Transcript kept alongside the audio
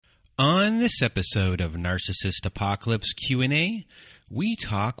On this episode of Narcissist Apocalypse Q&A, we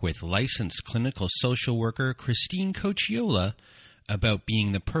talk with licensed clinical social worker Christine Cocchiola about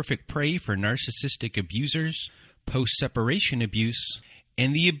being the perfect prey for narcissistic abusers, post-separation abuse,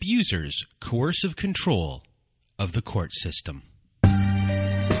 and the abuser's coercive control of the court system.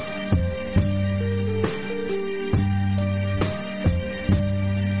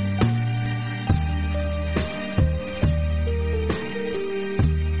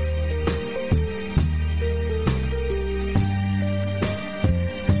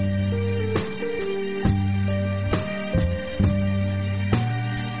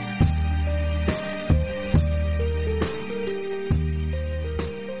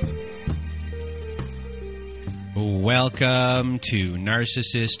 Welcome to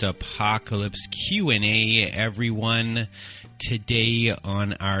Narcissist Apocalypse Q&A, everyone. Today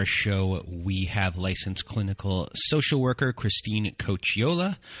on our show, we have licensed clinical social worker Christine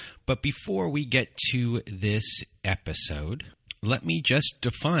Cocchiola. But before we get to this episode, let me just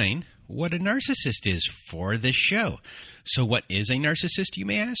define what a narcissist is for this show. So what is a narcissist, you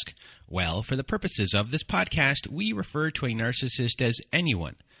may ask? Well, for the purposes of this podcast, we refer to a narcissist as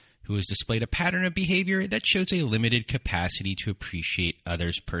anyone who has displayed a pattern of behavior that shows a limited capacity to appreciate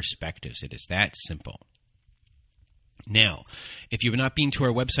others' perspectives. It is that simple. Now, if you have not been to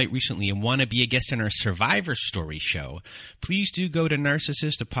our website recently and want to be a guest on our Survivor Story show, please do go to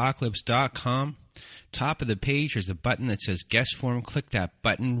narcissistapocalypse.com. Top of the page, there's a button that says guest form. Click that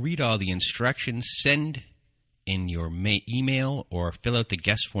button, read all the instructions, send in your email or fill out the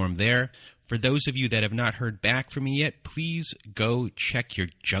guest form there. For those of you that have not heard back from me yet, please go check your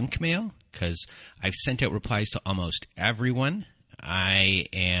junk mail because I've sent out replies to almost everyone. I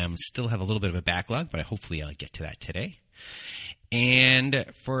still have a little bit of a backlog, but hopefully I'll get to that today. And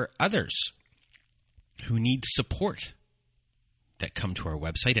for others who need support that come to our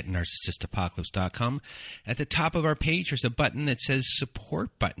website at narcissistapocalypse.com, at the top of our page there's a button that says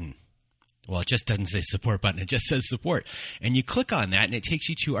support button. Well, it just doesn't say support button. It just says support. And you click on that, and it takes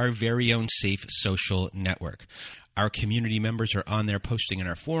you to our very own safe social network. Our community members are on there posting in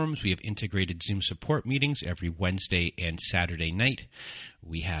our forums. We have integrated Zoom support meetings every Wednesday and Saturday night.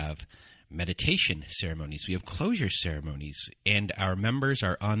 We have meditation ceremonies. We have closure ceremonies. And our members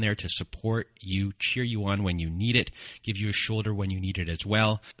are on there to support you, cheer you on when you need it, give you a shoulder when you need it as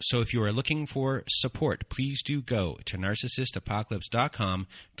well. So if you are looking for support, please do go to narcissistapocalypse.com.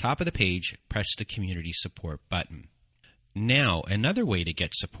 Top of the page, press the community support button. Now, another way to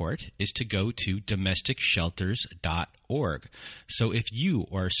get support is to go to domesticshelters.org. So if you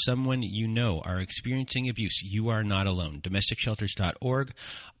or someone you know are experiencing abuse, you are not alone. Domesticshelters.org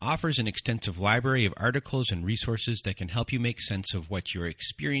offers an extensive library of articles and resources that can help you make sense of what you're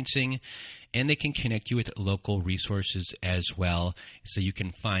experiencing, and they can connect you with local resources as well so you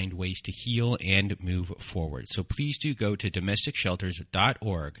can find ways to heal and move forward. So please do go to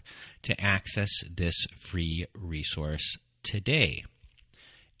domesticshelters.org to access this free resource today.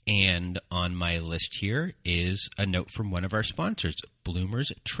 And on my list here is a note from one of our sponsors,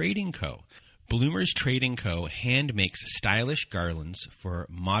 Bloomers Trading Co. Bloomers Trading Co. hand makes stylish garlands for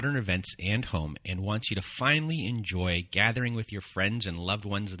modern events and home and wants you to finally enjoy gathering with your friends and loved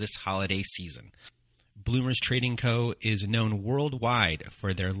ones this holiday season. Bloomers Trading Co. is known worldwide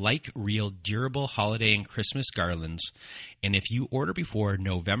for their like-real durable holiday and Christmas garlands, and if you order before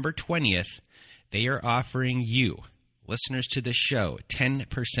November 20th, they are offering you, listeners to this show,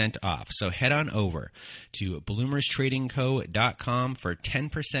 10% off. So head on over to bloomerstradingco.com for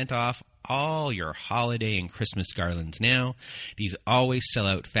 10% off all your holiday and Christmas garlands now. These always sell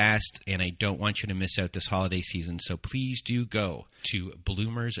out fast, and I don't want you to miss out this holiday season. So please do go to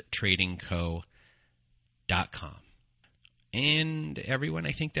bloomerstradingco.com. And everyone,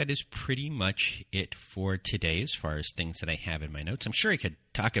 I think that is pretty much it for today as far as things that I have in my notes. I'm sure I could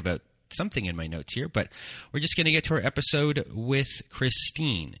talk about something in my notes here, but we're just going to get to our episode with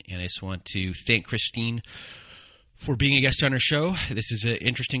Christine. And I just want to thank Christine for being a guest on our show. This is an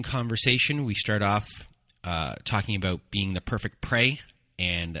interesting conversation. We start off talking about being the perfect prey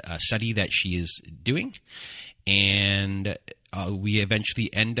and a study that she is doing. And we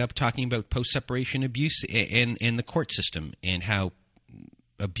eventually end up talking about post-separation abuse and the court system and how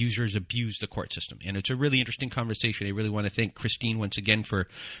abusers abuse the court system. And it's a really interesting conversation. I really want to thank Christine once again for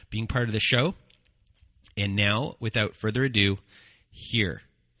being part of the show. And now, without further ado, here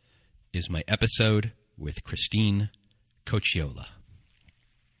is my episode with Christine Cocchiola.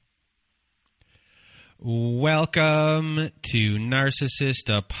 Welcome to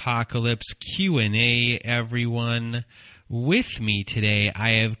Narcissist Apocalypse Q&A, everyone. With me today,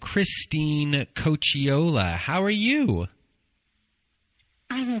 I have Christine Cocchiola. How are you?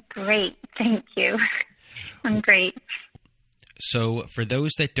 I'm great. Thank you. I'm great. So for those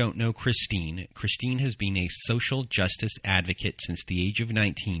that don't know Christine has been a social justice advocate since the age of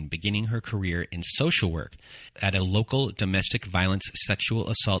 19, beginning her career in social work at a local domestic violence sexual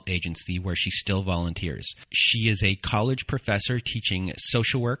assault agency where she still volunteers. She is a college professor teaching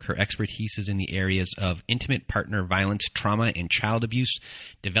social work. Her expertise is in the areas of intimate partner violence, trauma, and child abuse,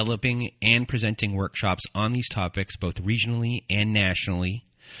 developing and presenting workshops on these topics both regionally and nationally.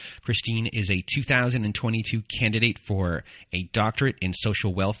 Christine is a 2022 candidate for a doctorate in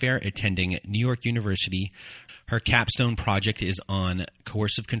social welfare attending New York University. Her capstone project is on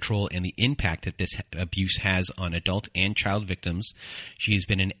coercive control and the impact that this abuse has on adult and child victims. She has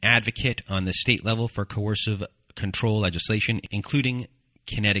been an advocate on the state level for coercive control legislation, including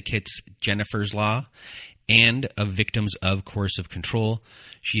Connecticut's Jennifer's Law, and of victims of coercive control.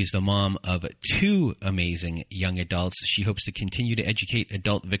 She is the mom of 2 amazing young adults. She hopes to continue to educate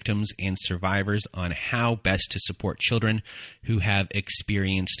adult victims and survivors on how best to support children who have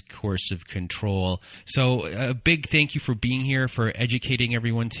experienced coercive control. So a big thank you for being here, for educating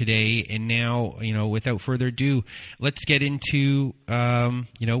everyone today. And now, without further ado, let's get into,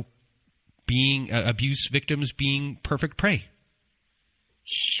 being abuse victims being perfect prey.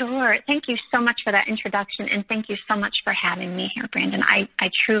 Sure. Thank you so much for that introduction, and thank you so much for having me here, Brandon. I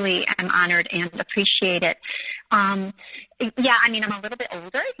truly am honored and appreciate it. I'm a little bit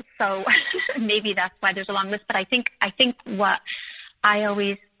older, so maybe that's why there's a long list, but I think what I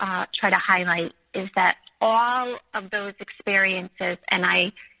always try to highlight is that all of those experiences, and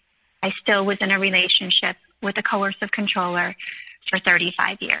I still was in a relationship with a coercive controller for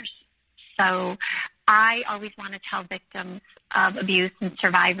 35 years. So I always want to tell victims of abuse and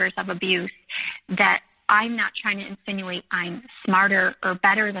survivors of abuse that I'm not trying to insinuate I'm smarter or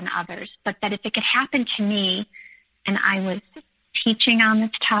better than others, but that if it could happen to me, and I was teaching on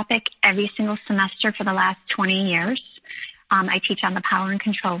this topic every single semester for the last 20 years. I teach on the power and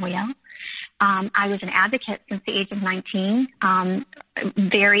control wheel. I was an advocate since the age of 19,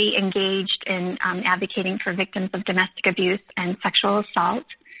 very engaged in advocating for victims of domestic abuse and sexual assault.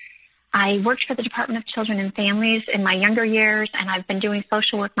 I worked for the Department of Children and Families in my younger years, and I've been doing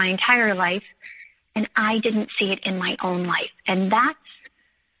social work my entire life, and I didn't see it in my own life. And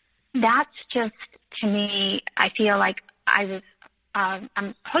that's just, to me, I feel like I was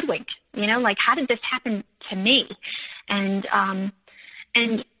I'm hoodwinked, like, how did this happen to me? And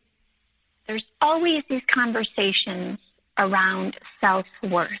there's always these conversations around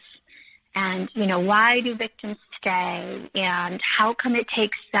self-worth. And, why do victims stay? And how come it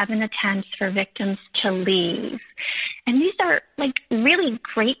takes 7 attempts for victims to leave? And these are, really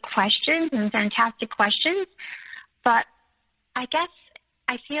great questions and fantastic questions. But I guess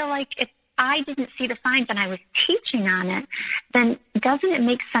I feel like if I didn't see the signs and I was teaching on it, then doesn't it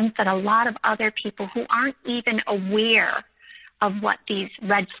make sense that a lot of other people who aren't even aware of what these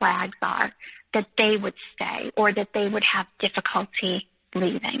red flags are, that they would stay or that they would have difficulty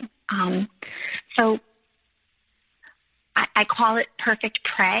leaving? So I call it perfect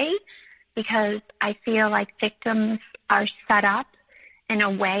prey because I feel like victims are set up in a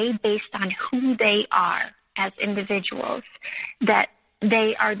way based on who they are as individuals, that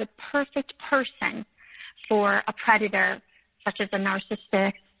they are the perfect person for a predator, such as a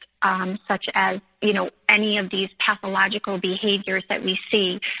narcissist, such as, any of these pathological behaviors that we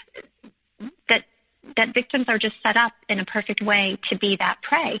see, that victims are just set up in a perfect way to be that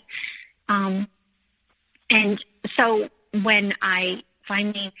prey. And so when I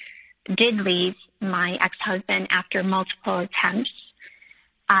finally did leave my ex-husband after multiple attempts,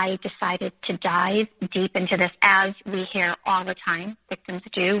 I decided to dive deep into this, as we hear all the time victims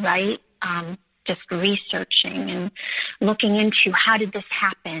do, right? Just researching and looking into how did this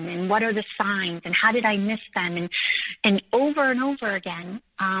happen and what are the signs and how did I miss them, and over again.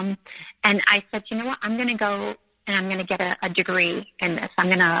 And I said, you know what, I'm going to go and I'm going to get a degree in this. I'm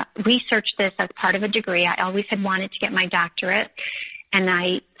going to research this as part of a degree. I always had wanted to get my doctorate, and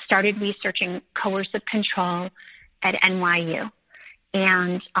I started researching coercive control at NYU,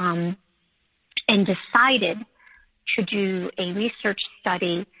 and decided to do a research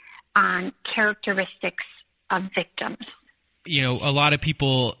study on characteristics of victims. A lot of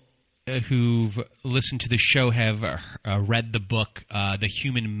people who've listened to the show have read the book, The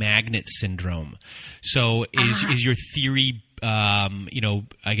Human Magnet Syndrome. So is your theory,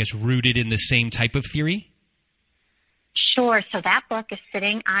 I guess, rooted in the same type of theory? Sure. So that book is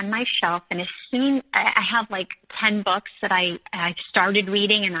sitting on my shelf, and as soon I have 10 books that I started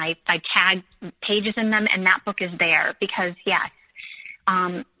reading, and I tagged pages in them, and that book is there because, yes,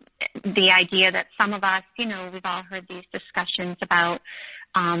 the idea that some of us, we've all heard these discussions about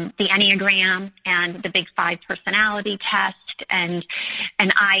the Enneagram and the Big Five personality test. And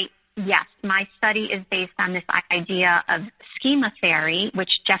yes, my study is based on this idea of schema theory,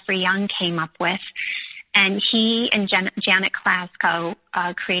 which Jeffrey Young came up with. And he and Janet Klasko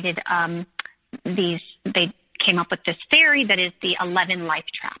created they came up with this theory that is the 11 life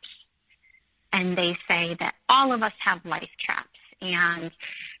traps. And they say that all of us have life traps. And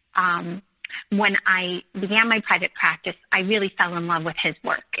when I began my private practice, I really fell in love with his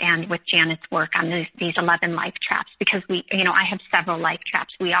work and with Janet's work on these 11 life traps, because I have several life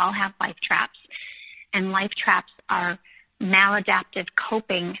traps. We all have life traps. And life traps are maladaptive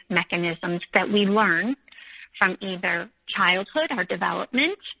coping mechanisms that we learn from either childhood, our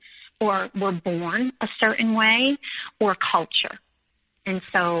development, or we're born a certain way, or culture. And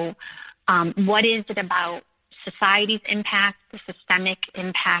so what is it about society's impact, the systemic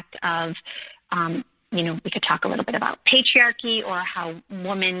impact of, we could talk a little bit about patriarchy, or how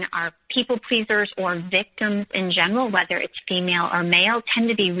women are people pleasers or victims in general, whether it's female or male, tend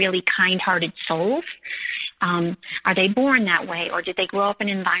to be really kind-hearted souls. Are they born that way, or did they grow up in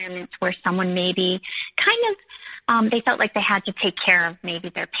environments where someone maybe they felt like they had to take care of maybe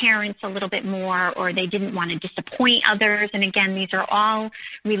their parents a little bit more, or they didn't want to disappoint others? And again, these are all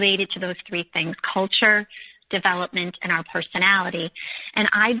related to those three things: culture, development, and our personality. And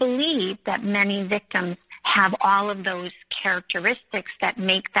I believe that many victims have all of those characteristics that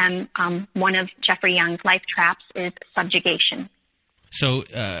make them, one of Jeffrey Young's life traps is subjugation. So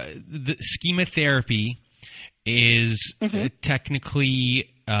the schema therapy is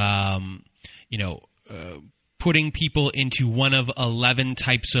technically, putting people into one of 11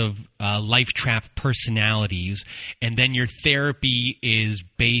 types of life trap personalities, and then your therapy is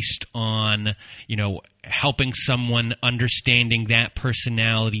based on, helping someone understanding that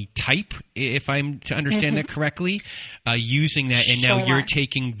personality type, if I'm to understand that correctly, using that, and now you're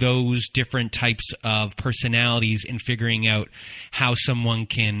taking those different types of personalities and figuring out how someone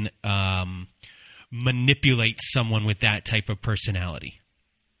can manipulate someone with that type of personality.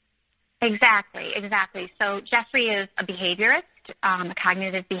 Exactly. So Jeffrey is a behaviorist, a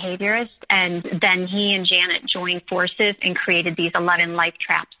cognitive behaviorist, and then he and Janet joined forces and created these 11 life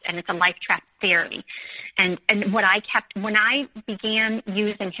traps, and it's a life trap theory. And when I began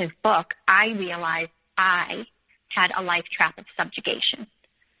using his book, I realized I had a life trap of subjugation.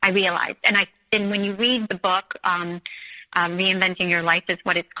 I realized, and when you read the book, Reinventing Your Life is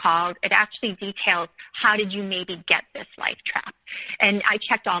what it's called. It actually details how did you maybe get this life trap. And I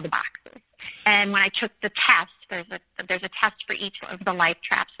checked all the boxes. And when I took the test, there's a test for each of the life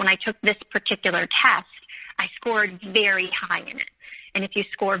traps. When I took this particular test, I scored very high in it. And if you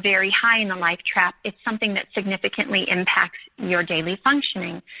score very high in the life trap, it's something that significantly impacts your daily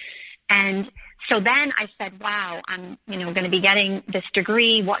functioning. And so then I said, wow, I'm, going to be getting this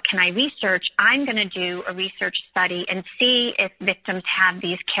degree. What can I research? I'm going to do a research study and see if victims have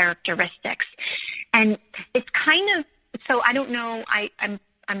these characteristics. And it's so I don't know,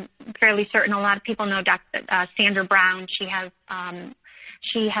 I'm fairly certain a lot of people know Dr. Sandra Brown. She has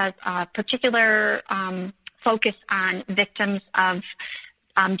a particular focus on victims of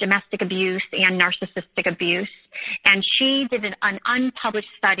domestic abuse and narcissistic abuse. And she did an unpublished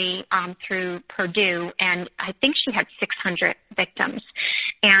study through Purdue, and I think she had 600 victims.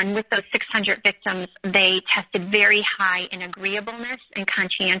 And with those 600 victims, they tested very high in agreeableness and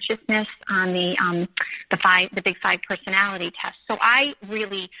conscientiousness on the Big Five personality test. So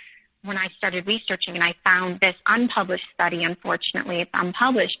when I started researching and I found this unpublished study, unfortunately it's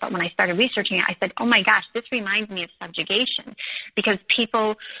unpublished, but when I started researching it, I said, oh my gosh, this reminds me of subjugation, because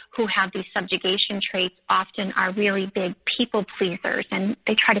people who have these subjugation traits often are really big people pleasers, and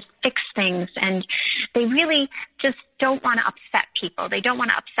they try to fix things, and they really just don't want to upset people. They don't want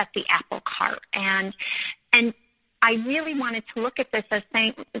to upset the apple cart. And I really wanted to look at this as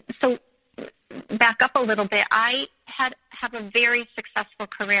saying, so back up a little bit. I have a very successful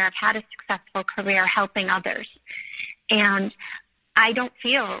career. I've had a successful career helping others. And I don't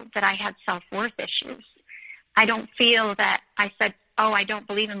feel that I had self-worth issues. I don't feel that I said, oh, I don't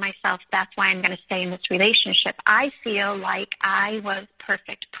believe in myself, that's why I'm going to stay in this relationship. I feel like I was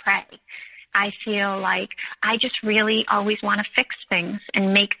perfect prey. I feel like I just really always want to fix things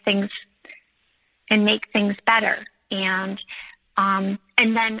and make things better. And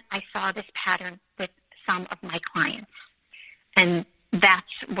then I saw this pattern with some of my clients, and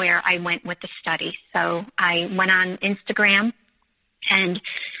that's where I went with the study. So I went on Instagram, and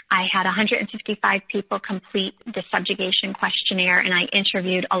I had 155 people complete the subjugation questionnaire, and I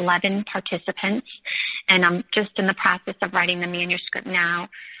interviewed 11 participants, and I'm just in the process of writing the manuscript now.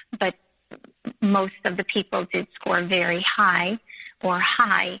 but most of the people did score very high or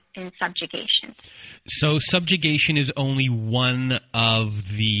high in subjugation. So subjugation is only one of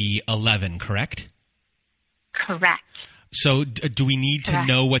the 11, correct? Correct. So do we need to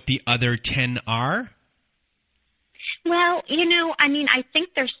know what the other 10 are? Well, I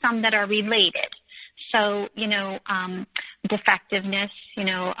think there's some that are related. So, defectiveness,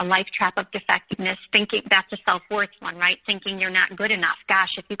 a life trap of defectiveness, thinking that's a self-worth one, right? Thinking you're not good enough.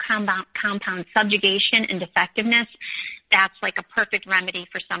 Gosh, if you compound subjugation and defectiveness, that's like a perfect remedy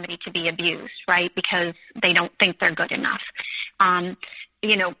for somebody to be abused, right? Because they don't think they're good enough.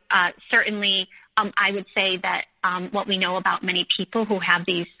 Certainly, I would say that what we know about many people who have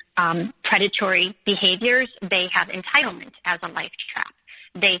these predatory behaviors, they have entitlement as a life trap.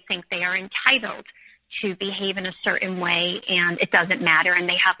 They think they are entitled to behave in a certain way, and it doesn't matter, and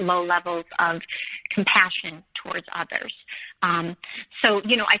they have low levels of compassion towards others.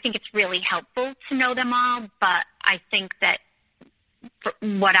 I think it's really helpful to know them all, but I think that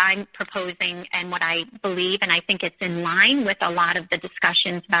what I'm proposing and what I believe, and I think it's in line with a lot of the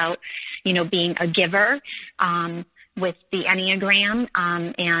discussions about, being a giver, with the Enneagram,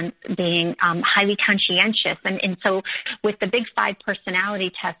 and being highly conscientious. And so with the Big Five personality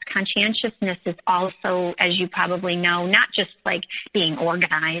test, conscientiousness is also, as you probably know, not just like being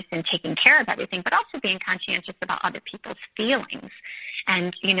organized and taking care of everything, but also being conscientious about other people's feelings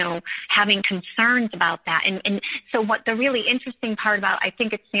and, having concerns about that. And so what the really interesting part about, I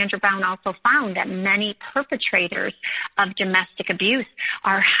think it's Sandra Brown also found that many perpetrators of domestic abuse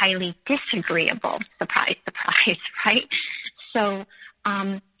are highly disagreeable. Surprise, surprise, right? So,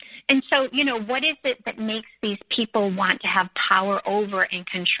 what is it that makes these people want to have power over and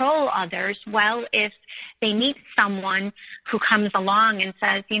control others? Well, if they meet someone who comes along and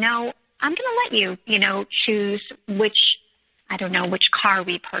says, I'm going to let you, choose which car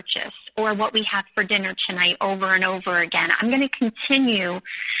we purchase or what we have for dinner tonight over and over again. I'm going to continue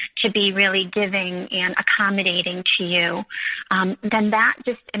to be really giving and accommodating to you. Then that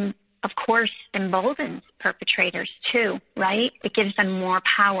just, of course, emboldens perpetrators too, right? It gives them more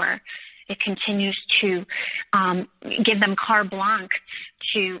power. It continues to give them carte blanche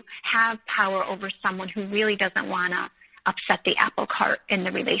to have power over someone who really doesn't want to upset the apple cart in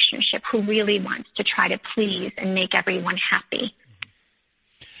the relationship, who really wants to try to please and make everyone happy.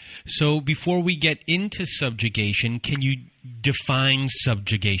 So before we get into subjugation, can you define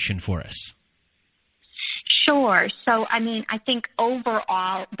subjugation for us? Sure. So, I think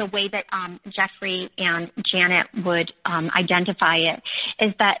overall, the way that Jeffrey and Janet would identify it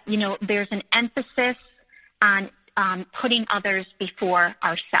is that, there's an emphasis on putting others before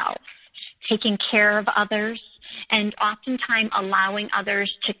ourselves, taking care of others, and oftentimes allowing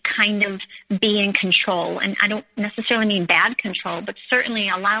others to kind of be in control. And I don't necessarily mean bad control, but certainly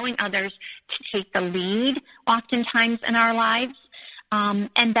allowing others to take the lead oftentimes in our lives.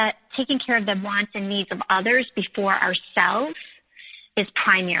 And that taking care of the wants and needs of others before ourselves is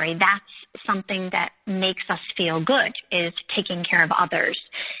primary. That's something that makes us feel good, is taking care of others.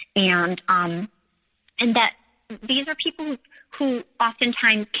 And that these are people who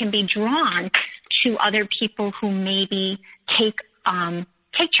oftentimes can be drawn to other people who maybe take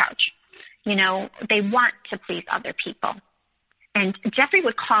charge. They want to please other people. And Jeffrey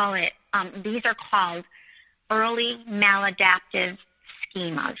would call it, these are called early maladaptive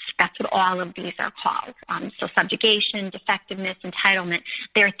schemas. That's what all of these are called. So subjugation, defectiveness, entitlement.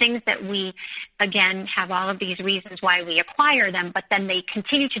 There are things that we, again, have all of these reasons why we acquire them, but then they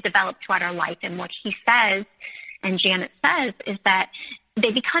continue to develop throughout our life. And what he says, and Janet says, is that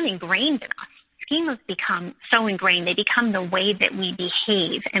they become ingrained in us. Schemas become so ingrained. They become the way that we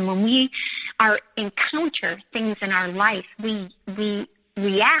behave. And when we encounter things in our life, we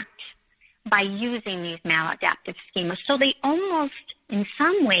react by using these maladaptive schemas. So they almost, in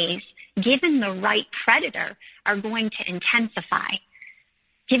some ways, given the right predator, are going to intensify.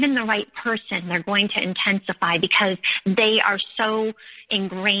 Given the right person, they're going to intensify because they are so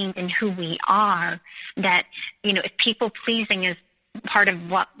ingrained in who we are that, if people-pleasing is part of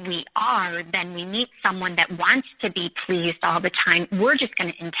what we are, then we meet someone that wants to be pleased all the time. We're just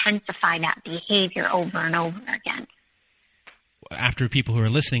going to intensify that behavior over and over again. After people who are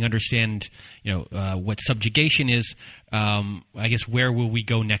listening understand, what subjugation is, I guess where will we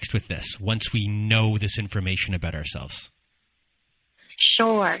go next with this once we know this information about ourselves?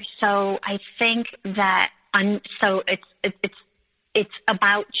 Sure. So I think that it's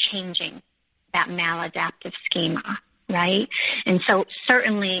about changing that maladaptive schema, right? And so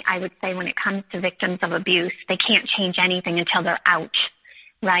certainly I would say when it comes to victims of abuse, they can't change anything until they're out,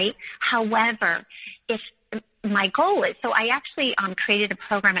 right? However, if my goal is, so I actually created a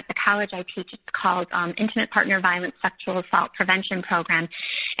program at the college I teach. It's called Intimate Partner Violence Sexual Assault Prevention Program.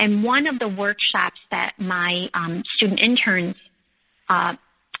 And one of the workshops that my student interns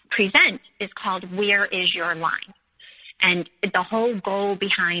present is called Where is Your Line? And the whole goal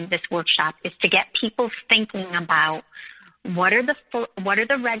behind this workshop is to get people thinking about what are the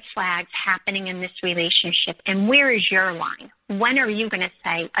red flags happening in this relationship, and where is your line? When are you going to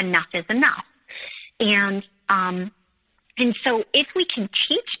say enough is enough? And so if we can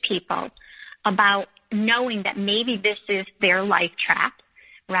teach people about knowing that maybe this is their life trap,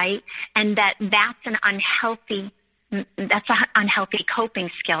 right, and that's an unhealthy coping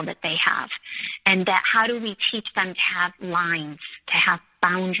skill that they have, and that how do we teach them to have lines, to have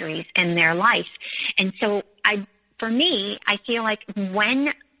boundaries in their life? And so for me, I feel like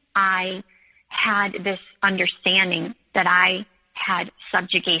when I had this understanding that I had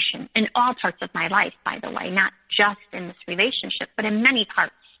subjugation in all parts of my life, by the way, not just in this relationship, but in many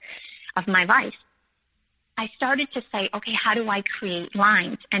parts of my life, I started to say, okay, how do I create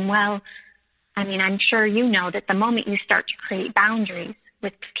lines? And well, I mean, I'm sure you know that the moment you start to create boundaries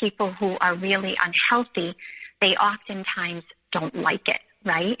with people who are really unhealthy, they oftentimes don't like it,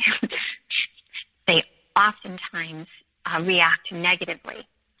 right? They oftentimes react negatively.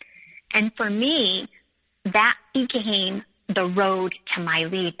 And for me, that became the road to my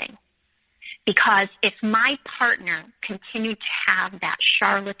leaving. Because if my partner continued to have that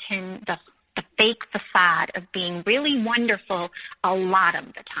charlatan, the fake facade of being really wonderful a lot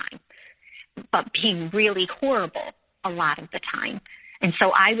of the time, but being really horrible a lot of the time. And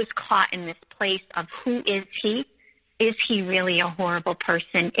so I was caught in this place of who is he? Is he really a horrible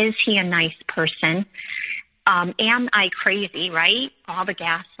person? Is he a nice person? Am I crazy, right? All the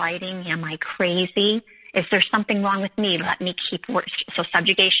gaslighting. Am I crazy? Is there something wrong with me? Let me keep so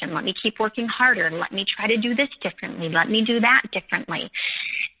subjugation. Let me keep working harder. Let me try to do this differently. Let me do that differently.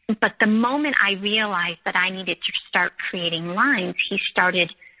 But the moment I realized that I needed to start creating lines, he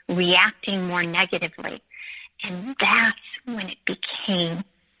started reacting more negatively. And that's when it became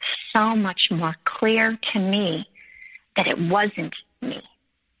so much more clear to me that it wasn't me.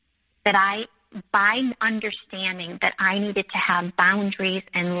 That by understanding that I needed to have boundaries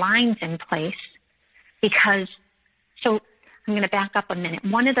and lines in place, so I'm going to back up a minute.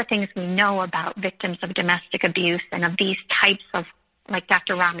 One of the things we know about victims of domestic abuse and of these types of, like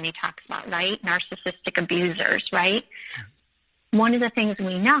Dr. Ramani talks about, right? Narcissistic abusers, right? One of the things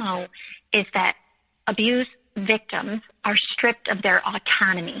we know is that abuse victims are stripped of their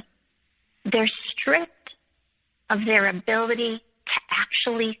autonomy. They're stripped of their ability to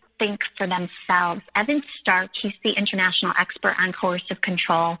actually think for themselves. Evan Stark, he's the international expert on coercive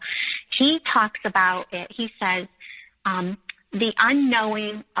control. He talks about it. He says, the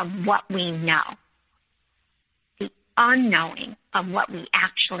unknowing of what we know. The unknowing of what we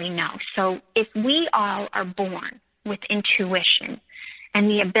actually know. So if we all are born with intuition and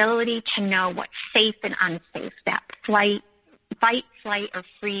the ability to know what's safe and unsafe, that fight, flight, or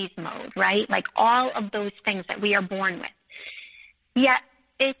freeze mode, right? Like all of those things that we are born with. Yet,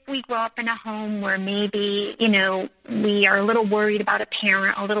 if we grow up in a home where maybe, we are a little worried about a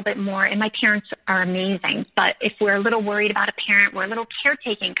parent a little bit more, and my parents are amazing, but if we're a little worried about a parent, we're a little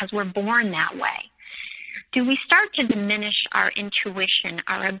caretaking because we're born that way. Do we start to diminish our intuition,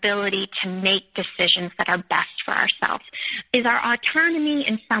 our ability to make decisions that are best for ourselves? Is our autonomy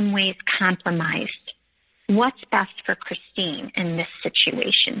in some ways compromised? What's best for Christine in this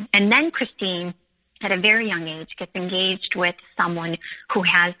situation? And then Christine, at a very young age, gets engaged with someone who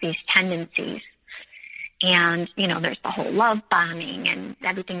has these tendencies. And, there's the whole love bombing and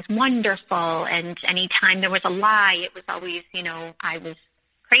everything's wonderful. And anytime there was a lie, it was always, I was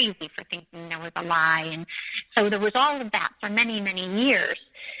crazy for thinking there was a lie. And so there was all of that for many, many years.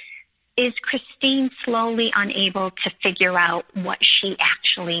 Is Christine slowly unable to figure out what she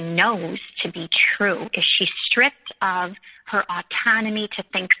actually knows to be true? Is she stripped of her autonomy to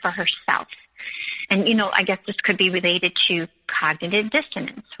think for herself? And, I guess this could be related to cognitive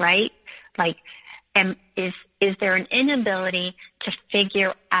dissonance, right? Like, is there an inability to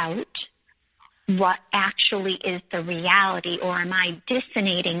figure out what actually is the reality, or am I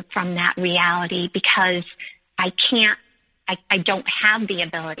dissonating from that reality because I don't have the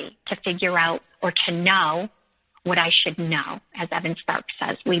ability to figure out or to know what I should know, as Evan Stark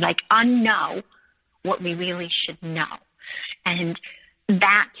says. We unknow what we really should know. And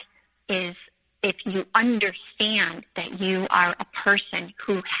that is, if you understand that you are a person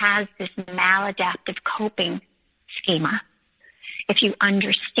who has this maladaptive coping schema, if you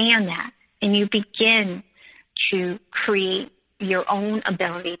understand that and you begin to create your own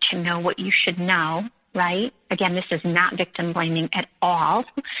ability to know what you should know, right? Again, this is not victim blaming at all,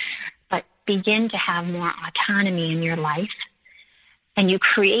 but begin to have more autonomy in your life and you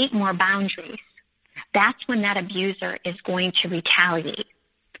create more boundaries, that's when that abuser is going to retaliate.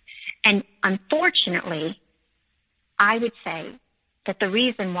 And unfortunately, I would say that the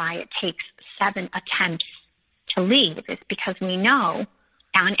reason why it takes 7 attempts to leave is because we know,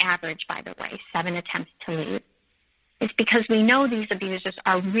 on average, by the way, 7 attempts to leave, is because we know these abusers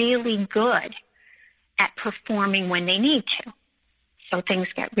are really good at performing when they need to. So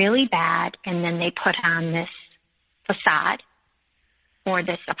things get really bad, and then they put on this facade or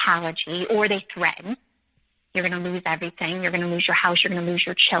this apology, or they threaten. You're going to lose everything. You're going to lose your house. You're going to lose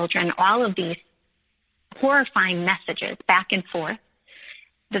your children. All of these horrifying messages back and forth.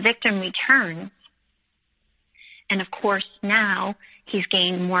 The victim returns. And of course, now he's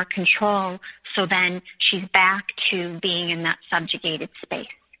gained more control. So then she's back to being in that subjugated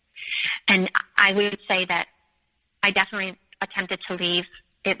space. And I would say that I definitely attempted to leave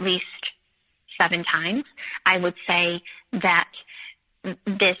at least 7 times. I would say that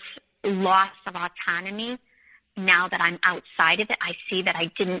this loss of autonomy, now that I'm outside of it, I see that I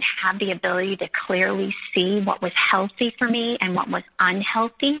didn't have the ability to clearly see what was healthy for me and what was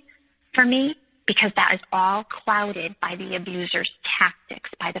unhealthy for me, because that is all clouded by the abuser's tactics,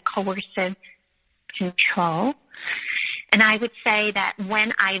 by the coercive control. And I would say that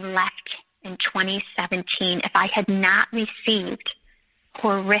when I left in 2017, if I had not received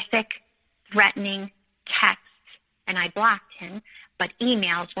horrific, threatening texts, and I blocked him, but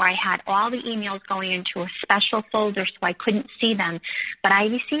emails where I had all the emails going into a special folder so I couldn't see them, but I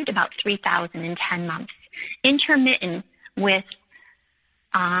received about 3,000 in 10 months. Intermittent with,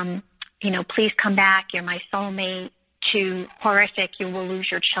 please come back, you're my soulmate, to horrific, you will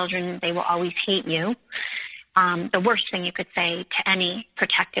lose your children, they will always hate you. The worst thing you could say to any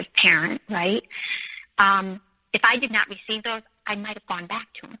protective parent, right? If I did not receive those, I might have gone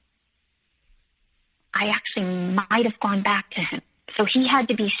back to him. I actually might have gone back to him. So he had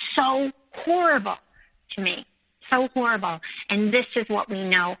to be so horrible to me, so horrible. And this is what we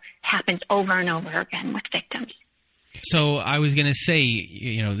know happens over and over again with victims. So I was going to say,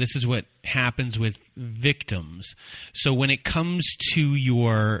 this is what happens with victims. So when it comes to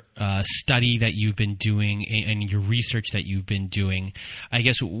your study that you've been doing and your research that you've been doing, I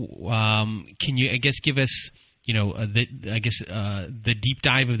guess, can you, give us, the deep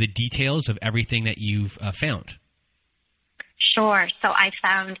dive of the details of everything that you've found? Sure. So I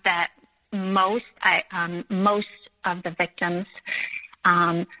found that most of the victims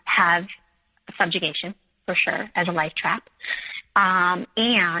have subjugation, for sure, as a life trap. And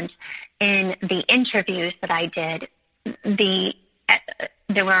in the interviews that I did,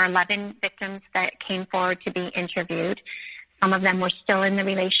 there were 11 victims that came forward to be interviewed. Some of them were still in the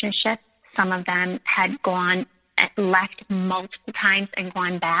relationship. Some of them had left multiple times and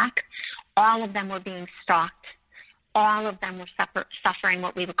gone back. All of them were being stalked. All of them were suffering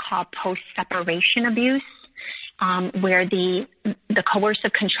what we would call post-separation abuse, where the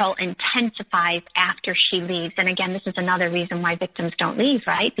coercive control intensifies after she leaves. And again, this is another reason why victims don't leave,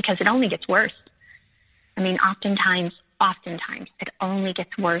 right? Because it only gets worse. I mean, oftentimes, it only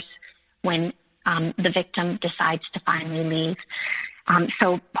gets worse when the victim decides to finally leave.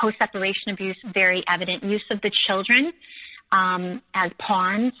 So post-separation abuse, very evident. Use of the children as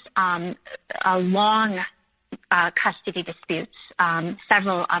pawns, a long custody disputes.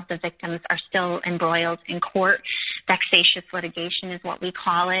 Several of the victims are still embroiled in court. Vexatious litigation is what we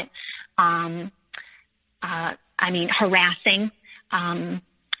call it. Harassing.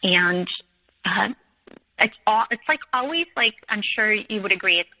 It's like always, like, I'm sure you would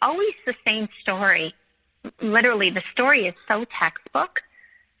agree, it's always the same story. Literally, the story is so textbook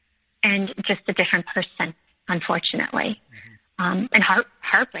and just a different person, unfortunately. Mm-hmm. And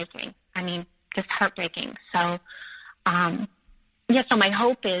heartbreaking. I mean, just heartbreaking. So, so my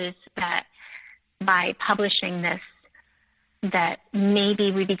hope is that by publishing this, that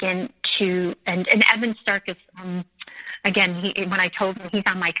maybe we begin to, and Evan Stark is, again, when I told him, he's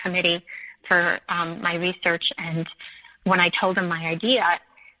on my committee for my research, and when I told him my idea,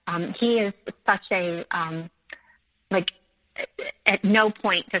 he is such a, at no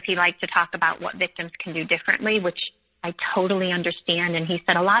point does he like to talk about what victims can do differently, which I totally understand. And he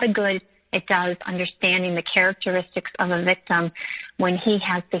said a lot of good it does understanding the characteristics of a victim when he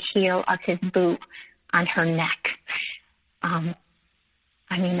has the heel of his boot on her neck.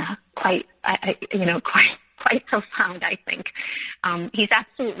 Quite profound, I think. He's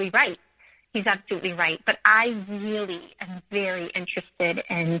absolutely right. He's absolutely right. But I really am very interested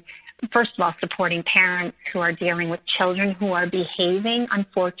in, first of all, supporting parents who are dealing with children who are behaving,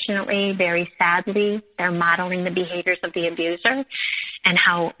 unfortunately, very sadly. They're modeling the behaviors of the abuser and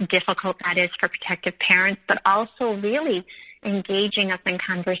how difficult that is for protective parents, but also really engaging us in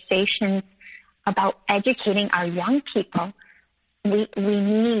conversations about educating our young people. We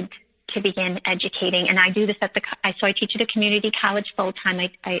need to begin educating, and I do this I teach at a community college full time.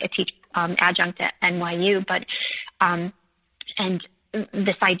 I teach adjunct at NYU, but and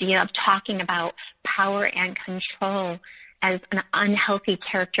this idea of talking about power and control as an unhealthy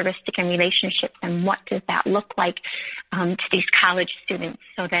characteristic in relationships, and what does that look like to these college students,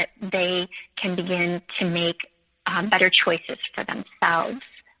 so that they can begin to make better choices for themselves.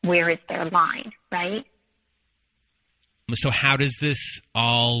 Where is their line, right? So how does this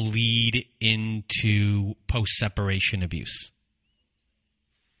all lead into post-separation abuse?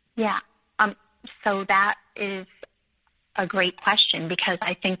 Yeah. So that is a great question, because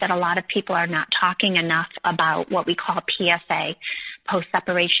I think that a lot of people are not talking enough about what we call PSA,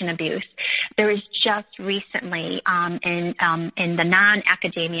 post-separation abuse. There is just recently in the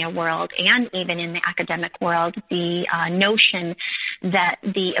non-academia world and even in the academic world, the notion that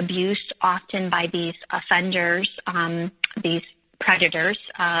the abuse often by these offenders, these predators,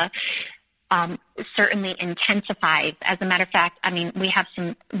 certainly intensifies. As a matter of fact, I mean, we have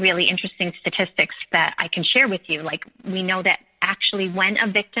some really interesting statistics that I can share with you. Like, we know that actually when a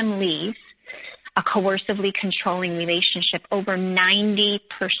victim leaves a coercively controlling relationship, over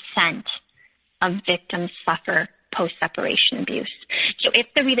 90% of victims suffer post-separation abuse. So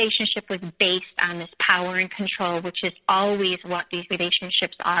if the relationship was based on this power and control, which is always what these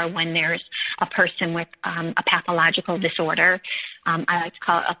relationships are when there's a person with a pathological disorder, I like to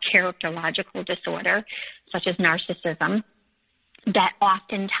call it a characterological disorder, such as narcissism, that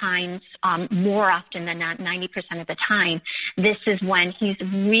oftentimes, more often than not, 90% of the time, this is when he's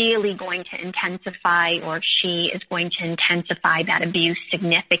really going to intensify, or she is going to intensify that abuse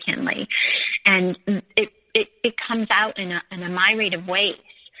significantly. And it comes out in a myriad of ways.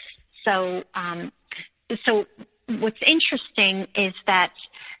 So what's interesting is that,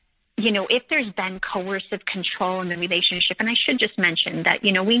 you know, if there's been coercive control in the relationship, and I should just mention that,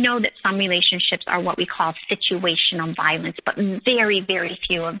 you know, we know that some relationships are what we call situational violence, but very, very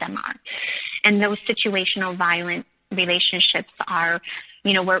few of them are. And those situational violent relationships are,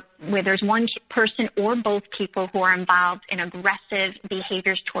 you know, where there's one person or both people who are involved in aggressive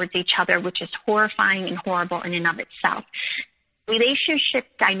behaviors towards each other, which is horrifying and horrible in and of itself.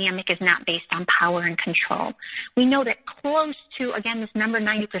 Relationship dynamic is not based on power and control. We know that close to, again, this number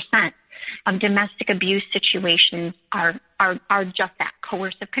 90% of domestic abuse situations are just that,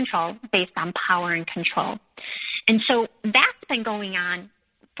 coercive control based on power and control. And so that's been going on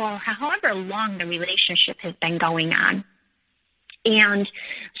for however long the relationship has been going on. And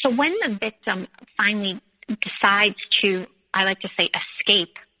so when the victim finally decides to, I like to say,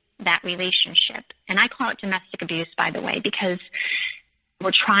 escape that relationship, and I call it domestic abuse, by the way, because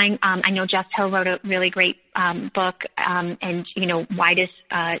we're trying, I know Jess Hill wrote a really great book, and, you know, why does,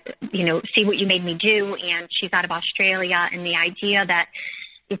 See What You Made Me Do, and she's out of Australia, and the idea that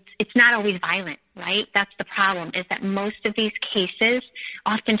it's not always violent, right? That's the problem, is that most of these cases,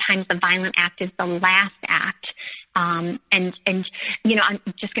 oftentimes the violent act is the last act. And you know, I'm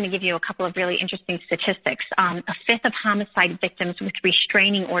just going to give you a couple of really interesting statistics. A fifth of homicide victims with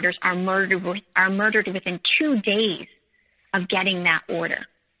restraining orders are murdered within 2 days of getting that order,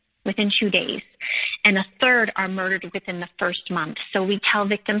 within 2 days. And a third are murdered within the first month. So we tell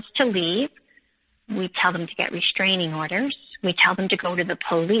victims to leave. We tell them to get restraining orders. We tell them to go to the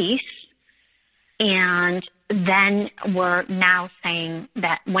police. And then we're now saying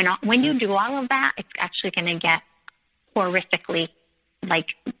that when you do all of that, it's actually going to get horrifically, like,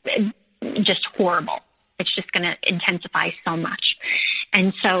 just horrible. It's just going to intensify so much.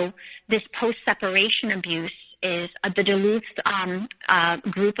 And so this post-separation abuse is the Duluth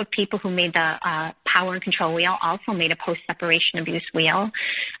group of people who made the power and control wheel also made a post-separation abuse wheel.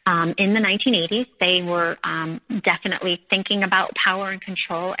 In the 1980s, they were definitely thinking about power and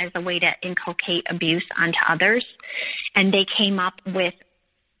control as a way to inculcate abuse onto others. And they came up with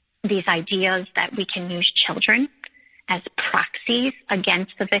these ideas that we can use children as proxies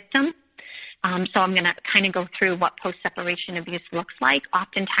against the victim. So I'm going to kind of go through what post-separation abuse looks like.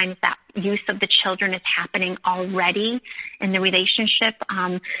 Oftentimes that use of the children is happening already in the relationship,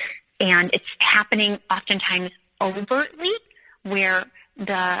 and it's happening oftentimes overtly, where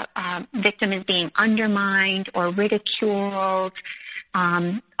the victim is being undermined or ridiculed,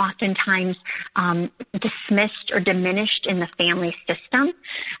 oftentimes dismissed or diminished in the family system.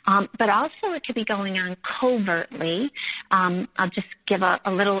 But also it could be going on covertly. I'll just give a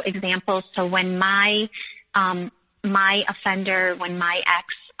little example. So when my offender, when my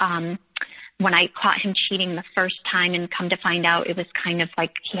ex, when I caught him cheating the first time and come to find out it was kind of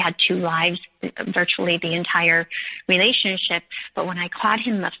like he had two lives, virtually the entire relationship. But when I caught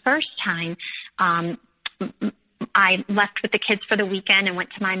him the first time, I left with the kids for the weekend and went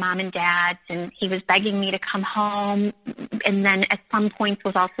to my mom and dad's, and he was begging me to come home. And then at some point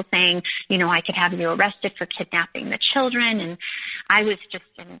was also saying, I could have you arrested for kidnapping the children. And I was just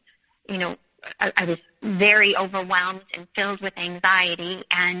I was very overwhelmed and filled with anxiety.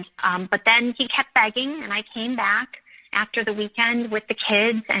 And but then he kept begging, and I came back after the weekend with the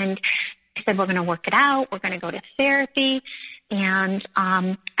kids, and he said, we're going to work it out. We're going to go to therapy. And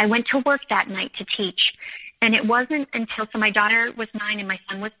I went to work that night to teach. And it wasn't until, so my daughter was 9 and my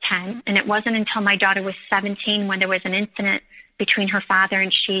son was 10, and it wasn't until my daughter was 17 when there was an incident between her father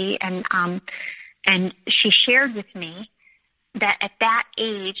and she, and she shared with me that at that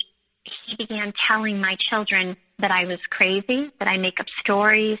age, he began telling my children that I was crazy, that I make up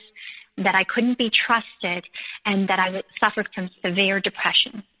stories, that I couldn't be trusted, and that I suffered from severe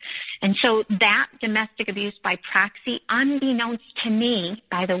depression. And so that domestic abuse by proxy, unbeknownst to me,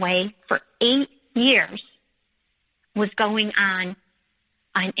 by the way, for 8 years, was going on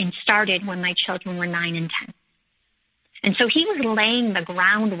and started when my children were 9 and 10. And so he was laying the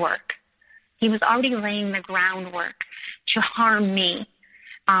groundwork. He was already laying the groundwork to harm me.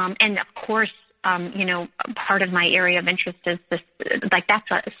 And of course, part of my area of interest is this, like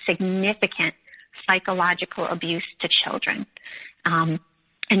that's a significant psychological abuse to children.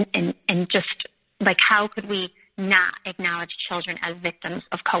 And just like, how could we not acknowledge children as victims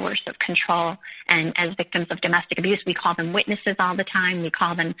of coercive control and as victims of domestic abuse? We call them witnesses all the time. We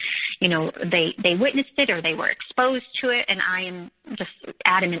call them, they witnessed it or they were exposed to it. And I am just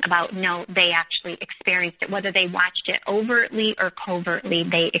adamant about, no, they actually experienced it. Whether they watched it overtly or covertly,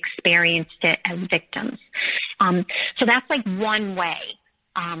 they experienced it as victims. So that's like one way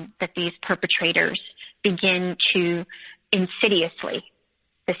that these perpetrators begin to insidiously,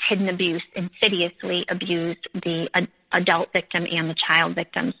 this hidden abuse, insidiously abuse the adult victim and the child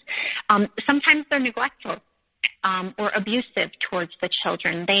victims. Sometimes they're neglectful or abusive towards the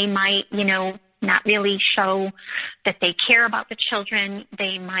children. They might, not really show that they care about the children.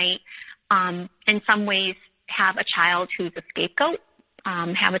 They might, in some ways, have a child who's a scapegoat,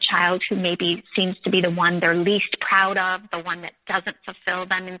 have a child who maybe seems to be the one they're least proud of, the one that doesn't fulfill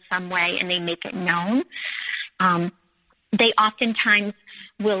them in some way, and they make it known. They oftentimes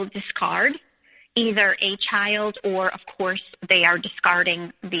will discard either a child or, of course, they are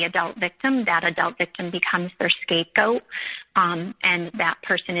discarding the adult victim. That adult victim becomes their scapegoat, and that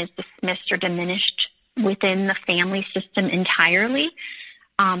person is dismissed or diminished within the family system entirely.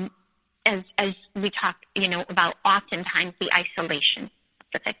 As we talk, about oftentimes the isolation of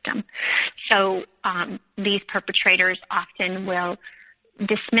the victim. So these perpetrators often will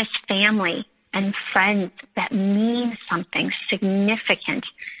dismiss family and friends that mean something significant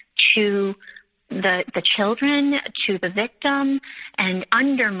to the children, to the victim, and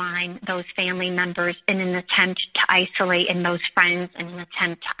undermine those family members in an attempt to isolate, and those friends in an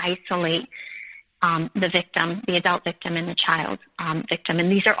attempt to isolate the victim, the adult victim, and the child victim. And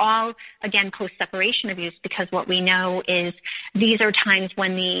these are all, again, post-separation abuse, because what we know is these are times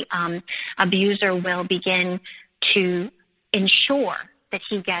when the abuser will begin to ensure that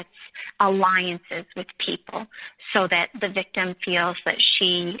he gets alliances with people so that the victim feels that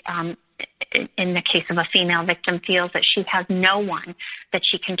she, in the case of a female victim, feels that she has no one that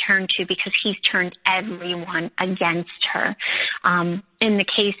she can turn to because he's turned everyone against her. In the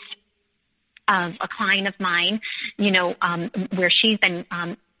case of a client of mine, where she's been,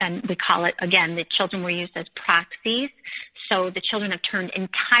 and we call it, again, the children were used as proxies. So the children have turned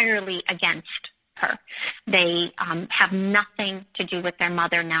entirely against her. They have nothing to do with their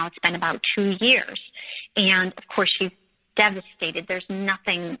mother now. It's been about 2 years. And, of course, she's devastated. There's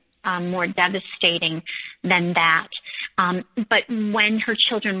nothing more devastating than that. But when her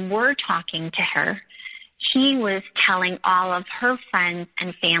children were talking to her, she was telling all of her friends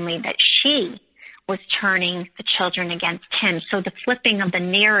and family that she was turning the children against him. So the flipping of the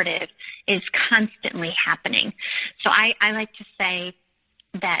narrative is constantly happening. So I like to say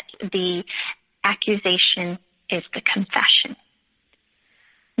that the accusation is the confession.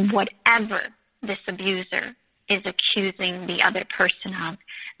 Whatever this abuser is accusing the other person of,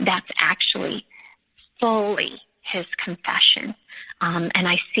 that's actually fully his confession. And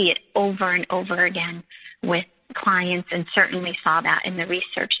I see it over and over again with clients, and certainly saw that in the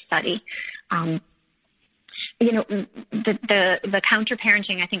research study. The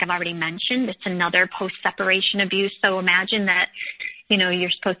counter-parenting, I think I've already mentioned. It's another post-separation abuse. So imagine that, you're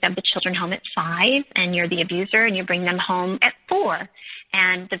supposed to have the children home at 5, and you're the abuser, and you bring them home at 4,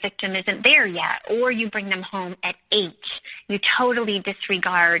 and the victim isn't there yet. Or you bring them home at 8. You totally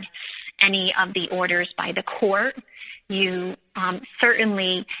disregard any of the orders by the court. You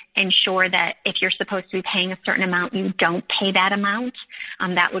certainly ensure that if you're supposed to be paying a certain amount, you don't pay that amount.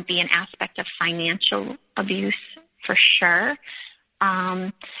 That would be an aspect of financial abuse for sure.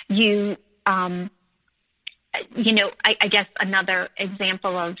 I guess another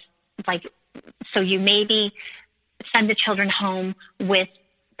example of so you maybe send the children home with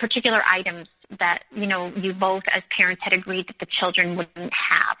particular items that, you both as parents had agreed that the children wouldn't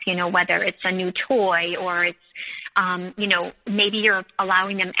have, whether it's a new toy or it's, maybe you're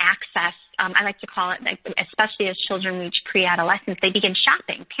allowing them access. I like to call it, especially as children reach pre-adolescence, they begin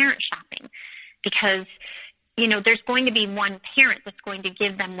shopping, parent shopping, because, there's going to be one parent that's going to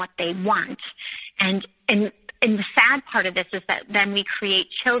give them what they want. And the sad part of this is that then we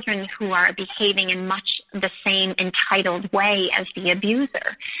create children who are behaving in much the same entitled way as the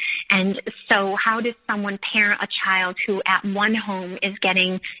abuser. And so how does someone parent a child who at one home is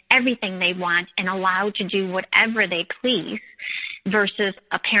getting everything they want and allowed to do whatever they please versus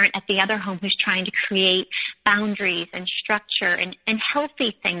a parent at the other home who's trying to create boundaries and structure and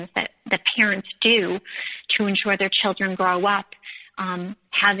healthy things that the parents do to ensure their children grow up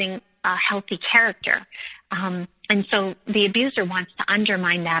having a healthy character. And so the abuser wants to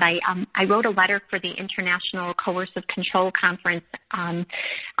undermine that. I wrote a letter for the International Coercive Control Conference.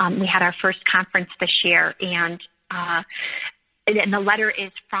 We had our first conference this year, and the letter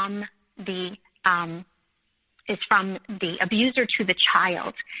is from the abuser to the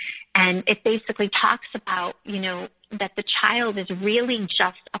child. And it basically talks about, that the child is really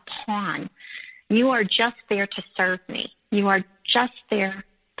just a pawn. You are just there to serve me. You are just there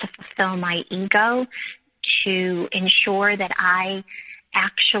to fulfill my ego, to ensure that I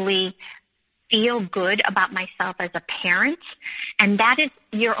actually feel good about myself as a parent. And that is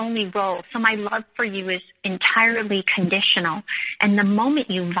your only role. So my love for you is entirely conditional. And the moment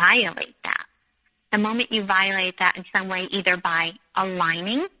you violate that in some way, either by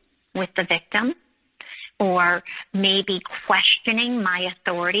aligning with the victim or maybe questioning my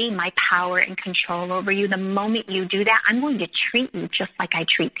authority, my power and control over you, the moment you do that, I'm going to treat you just like I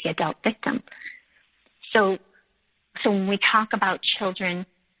treat the adult victim. So when we talk about children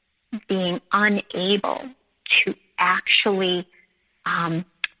being unable to actually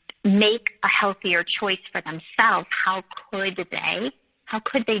make a healthier choice for themselves, how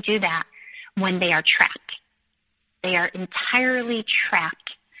could they do that when they are trapped? They are entirely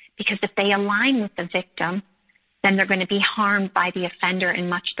trapped, because if they align with the victim, then they're going to be harmed by the offender in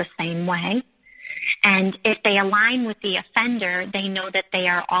much the same way. And if they align with the offender, they know that they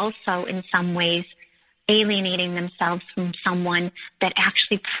are also in some ways alienating themselves from someone that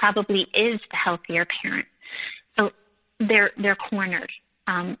actually probably is the healthier parent. So they're cornered,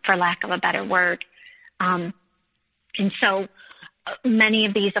 for lack of a better word. And so many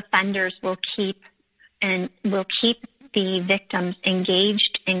of these offenders will keep the victims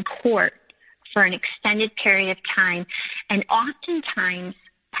engaged in court for an extended period of time. And oftentimes,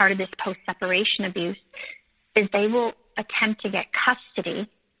 part of this post-separation abuse is they will attempt to get custody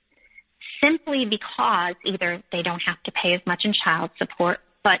simply because either they don't have to pay as much in child support,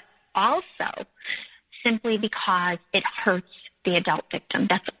 but also simply because it hurts the adult victim.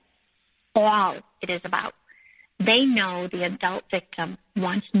 That's all it is about. They know the adult victim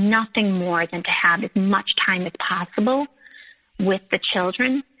wants nothing more than to have as much time as possible with the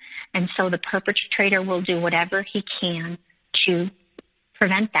children, and so the perpetrator will do whatever he can to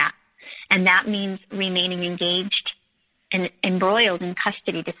prevent that. And that means remaining engaged and embroiled in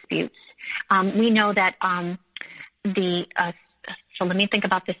custody disputes. We know that so let me think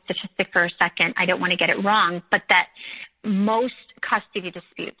about this statistic for a second. I don't want to get it wrong, but that most custody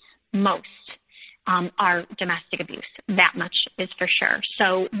disputes, are domestic abuse. That much is for sure.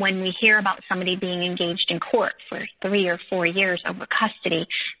 So when we hear about somebody being engaged in court for 3 or 4 years over custody,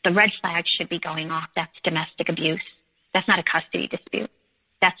 the red flag should be going off. That's domestic abuse. That's not a custody dispute.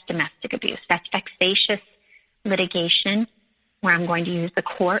 That's domestic abuse. That's vexatious litigation where I'm going to use the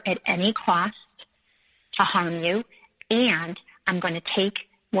court at any cost to harm you, and I'm going to take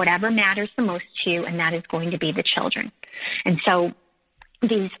whatever matters the most to you, and that is going to be the children. And so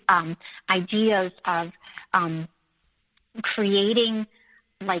these ideas of creating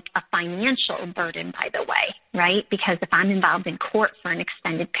like a financial burden, by the way, right? Because if I'm involved in court for an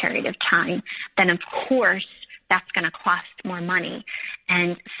extended period of time, then of course that's going to cost more money.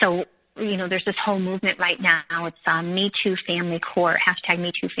 And so, there's this whole movement right now. It's Me Too Family Court, hashtag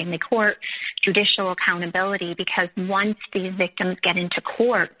Me Too Family Court, judicial accountability, because once these victims get into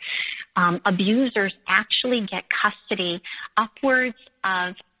court, abusers actually get custody upwards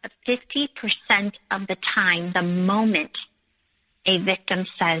of 50% of the time, the moment a victim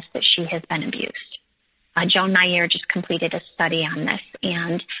says that she has been abused. Joan Mayer just completed a study on this.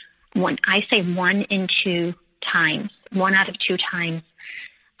 And when I say 1 in 2 times, 1 out of 2 times,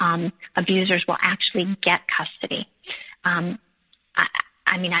 abusers will actually get custody. I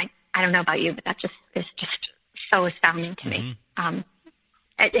don't know about you, but that is just so astounding to me. And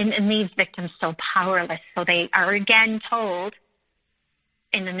these victims so powerless. So they are again told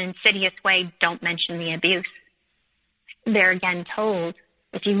in an insidious way, don't mention the abuse. They're again told,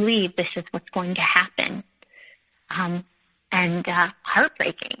 if you leave, this is what's going to happen. And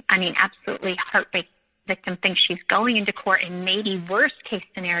heartbreaking. Absolutely heartbreaking. Victim thinks she's going into court and maybe worst case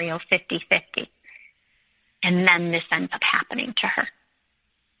scenario 50-50. And then this ends up happening to her.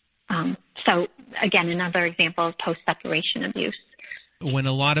 So again, another example of post-separation abuse. When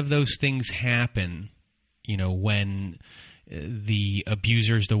a lot of those things happen, when the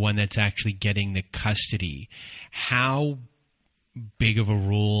abuser is the one that's actually getting the custody, how big of a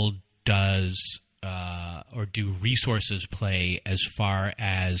role does or do resources play as far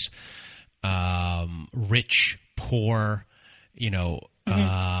as rich, poor,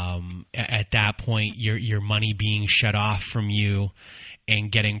 at that point, your money being shut off from you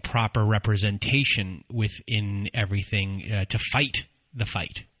and getting proper representation within everything to fight the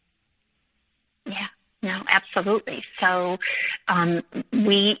fight? Yeah, no, absolutely. So,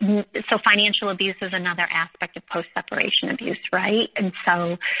 financial abuse is another aspect of post-separation abuse, right? And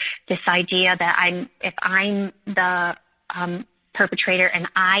so this idea that if I'm the perpetrator and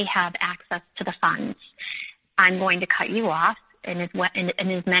I have access to the funds, I'm going to cut you off in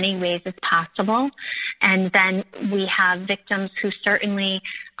as many ways as possible. And then we have victims who certainly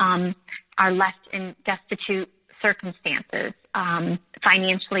are left in destitute circumstances,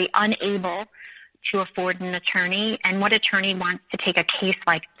 financially unable to afford an attorney. And what attorney wants to take a case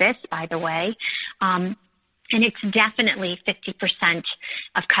like this, by the way? And it's definitely 50%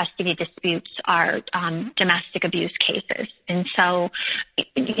 of custody disputes are domestic abuse cases. And so,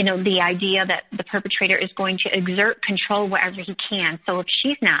 the idea that the perpetrator is going to exert control wherever he can. So if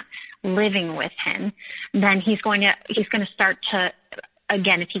she's not living with him, then he's going to start to,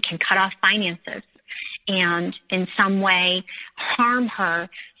 again, if he can cut off finances and in some way harm her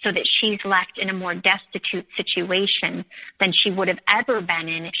so that she's left in a more destitute situation than she would have ever been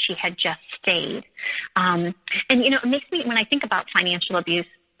in if she had just stayed. And, it makes me, when I think about financial abuse,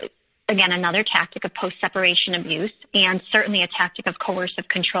 again, another tactic of post-separation abuse and certainly a tactic of coercive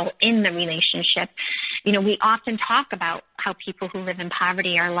control in the relationship. We often talk about how people who live in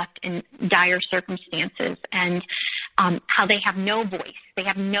poverty are left in dire circumstances and how they have no voice. They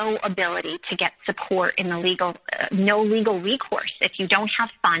have no ability to get support in the no legal recourse. If you don't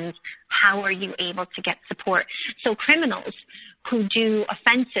have funds, how are you able to get support? So criminals who do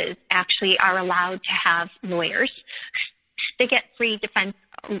offenses actually are allowed to have lawyers. They get free defense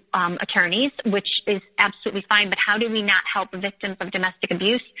attorneys, which is absolutely fine. But how do we not help victims of domestic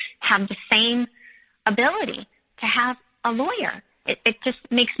abuse have the same ability to have a lawyer? It just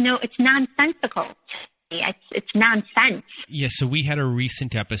makes it's nonsensical. It's nonsense. Yeah, so we had a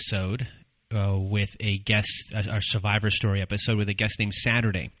recent episode with a guest, our Survivor Story episode with a guest named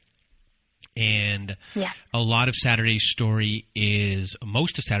Saturday. And a lot of Saturday's story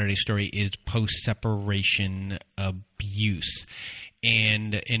most of Saturday's story is post-separation abuse.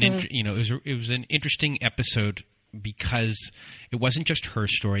 And it was an interesting episode because it wasn't just her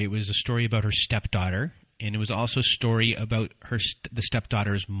story. It was a story about her stepdaughter, and it was also a story about the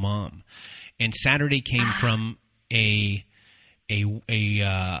stepdaughter's mom. And Saturday came from a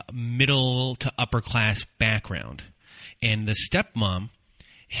middle to upper class background, and the stepmom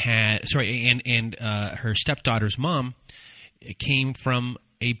her stepdaughter's mom came from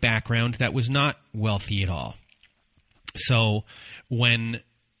a background that was not wealthy at all. So when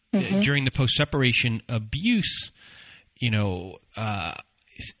during the post-separation abuse,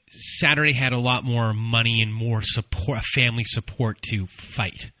 Saturday had a lot more money and more support, family support to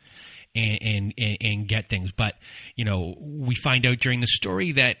fight and get things. But, we find out during the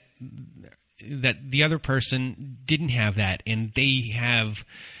story that the other person didn't have that, and there's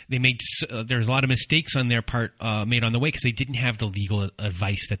a lot of mistakes on their part made on the way because they didn't have the legal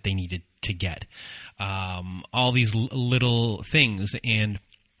advice that they needed to get. All these little things, and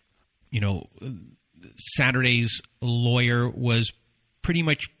Saturday's lawyer was pretty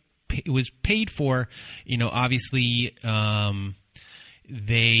much paid for. Obviously,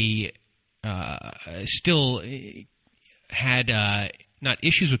 they still had not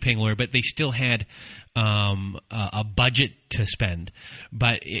issues with paying a lawyer, but they still had a budget to spend.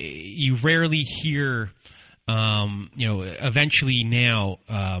 But you rarely hear, eventually now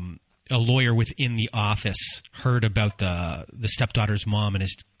a lawyer within the office heard about the stepdaughter's mom and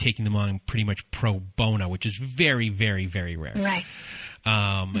is taking them on pretty much pro bono, which is very, very, very rare. Right.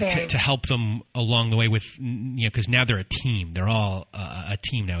 To help them along the way with, because now they're a team. They're all a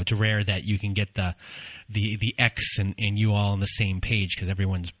team now. It's rare that you can get the ex and you all on the same page, because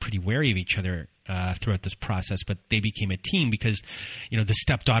everyone's pretty wary of each other throughout this process. But they became a team because, the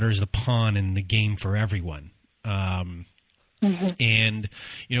stepdaughter is the pawn in the game for everyone. And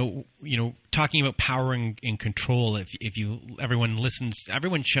talking about power and control. Everyone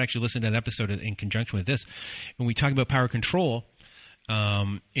should actually listen to that episode in conjunction with this. When we talk about power control.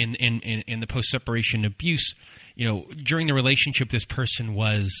 In the post-separation abuse, during the relationship, this person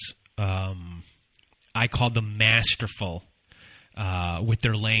was, I called them masterful with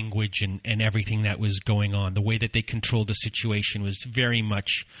their language and everything that was going on. The way that they controlled the situation was very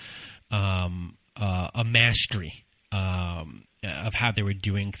much a mastery of how they were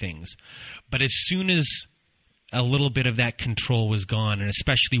doing things. But as soon as a little bit of that control was gone, and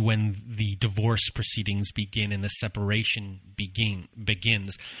especially when the divorce proceedings begin and the separation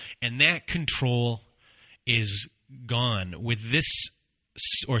begins, and that control is gone with this,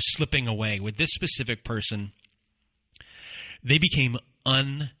 or slipping away with this specific person, they became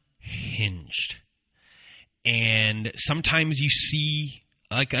unhinged. And sometimes you see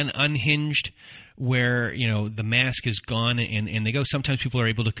like an unhinged where, the mask is gone and they go. Sometimes people are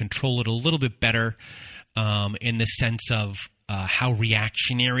able to control it a little bit better, in the sense of how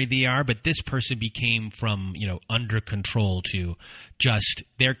reactionary they are. But this person became from, under control to just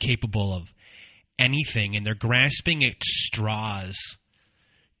they're capable of anything, and they're grasping at straws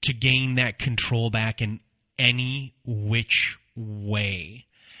to gain that control back in any which way.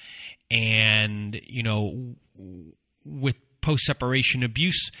 And, with post-separation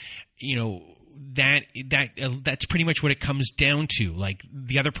abuse, that's pretty much what it comes down to. Like,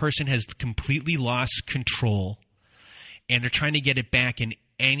 the other person has completely lost control, and they're trying to get it back in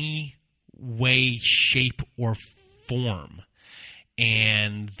any way, shape, or form.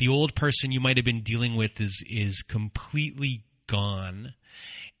 And the old person you might have been dealing with is completely gone,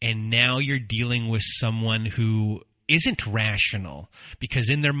 and now you're dealing with someone who isn't rational, because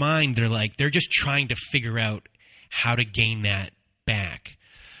in their mind they're just trying to figure out how to gain that back.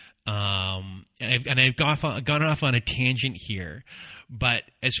 And I've gone off on a tangent here, but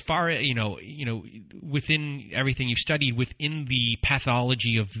as far as within everything you've studied, within the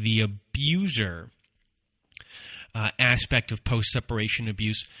pathology of the abuser aspect of post-separation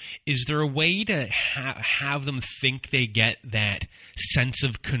abuse, is there a way to have them think they get that sense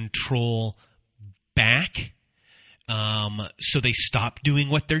of control back, so they stop doing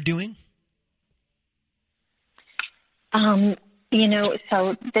what they're doing?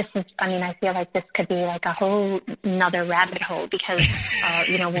 So this is, I feel like this could be like a whole another rabbit hole, because,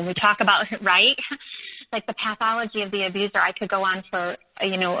 when we talk about, right, like the pathology of the abuser, I could go on for,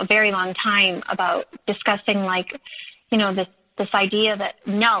 a very long time about discussing this idea that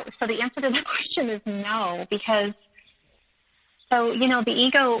no. So the answer to the question is no, because, the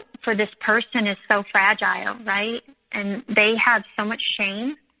ego for this person is so fragile, right? And they have so much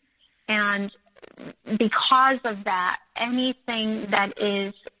shame, and because of that, anything that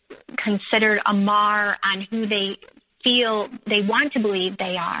is considered a mar on who they feel they want to believe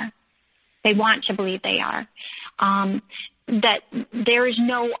they are, that there is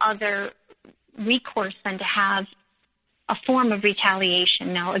no other recourse than to have a form of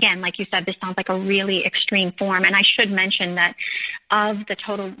retaliation. Now, again, like you said, this sounds like a really extreme form, and I should mention that of the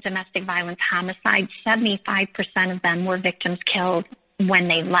total domestic violence homicides, 75% of them were victims killed when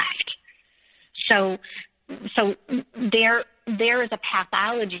they left. So there is a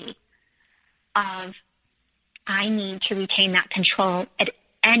pathology of I need to retain that control at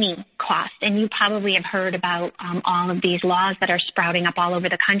any cost. And you probably have heard about all of these laws that are sprouting up all over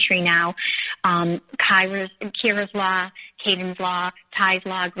the country now. Kira's law, Hayden's law, Ty's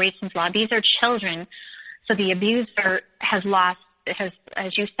law, Grayson's law. These are children. So the abuser has,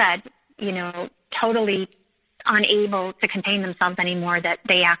 as you said, totally unable to contain themselves anymore, that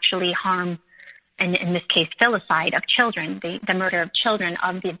they actually harm, and in this case, filicide of children, the murder of children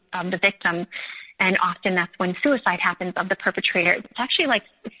of the victim. And often that's when suicide happens of the perpetrator. It's actually like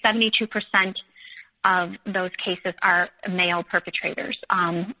 72% of those cases are male perpetrators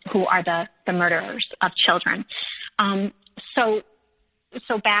who are the murderers of children. So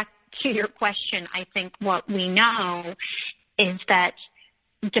back to your question, I think what we know is that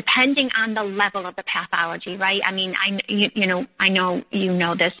depending on the level of the pathology, right? I mean, I know you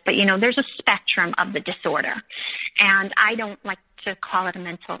know this, but there's a spectrum of the disorder, and I don't like to call it a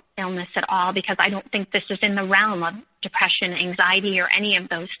mental illness at all because I don't think this is in the realm of depression, anxiety, or any of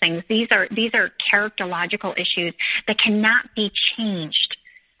those things. These are characterological issues that cannot be changed.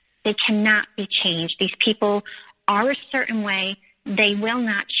 They cannot be changed. These people are a certain way. They will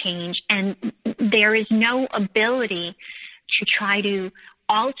not change, and there is no ability to try to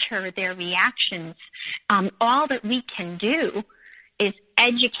alter their reactions. All that we can do is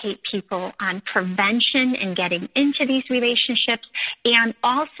educate people on prevention and getting into these relationships, and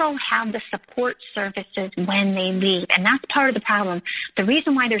also have the support services when they leave. And that's part of the problem. The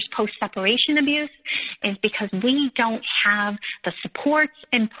reason why there's post-separation abuse is because we don't have the supports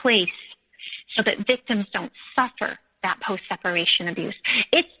in place so that victims don't suffer that post-separation abuse.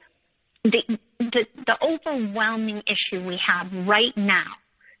 It's the overwhelming issue we have right now,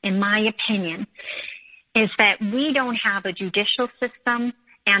 in my opinion, is that we don't have a judicial system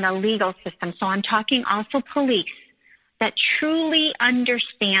and a legal system. So I'm talking also police that truly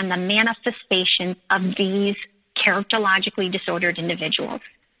understand the manifestations of these characterologically disordered individuals.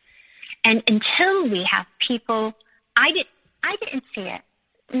 And until we have people, I didn't see it.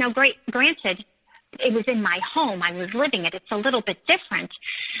 No, granted, it was in my home. I was living it. It's a little bit different.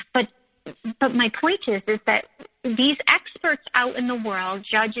 But my point is that these experts out in the world,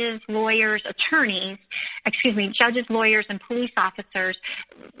 judges, lawyers, judges, lawyers, and police officers,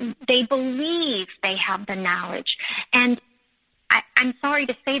 they believe they have the knowledge. And I'm sorry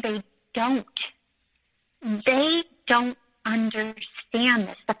to say they don't. They don't understand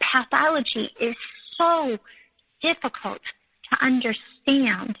this. The pathology is so difficult to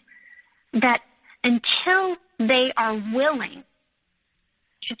understand that until they are willing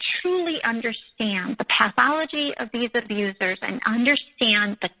to truly understand the pathology of these abusers and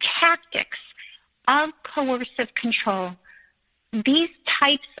understand the tactics of coercive control, these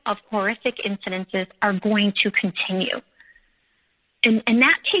types of horrific incidences are going to continue. And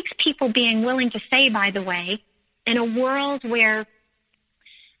that takes people being willing to say, by the way, in a world where,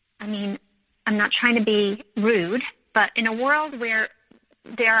 I mean, I'm not trying to be rude, but in a world where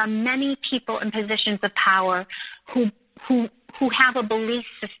there are many people in positions of power who have a belief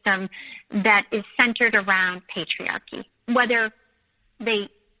system that is centered around patriarchy, whether they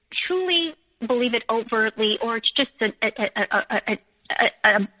truly believe it overtly or it's just a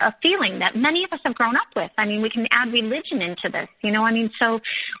feeling that many of us have grown up with. I mean, we can add religion into this, so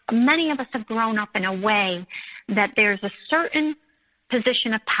many of us have grown up in a way that there's a certain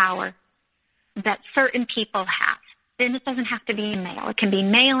position of power that certain people have. And it doesn't have to be male. It can be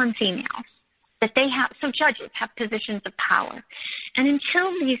male and female. That they have, so judges have positions of power. And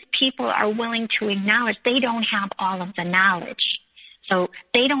until these people are willing to acknowledge they don't have all of the knowledge, so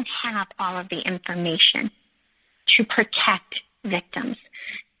they don't have all of the information to protect victims,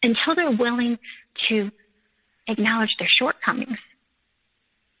 until they're willing to acknowledge their shortcomings,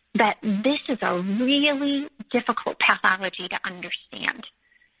 that this is a really difficult pathology to understand,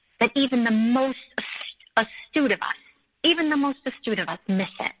 that even the most astute of us miss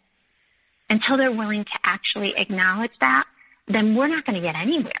it. Until they're willing to actually acknowledge that, then we're not going to get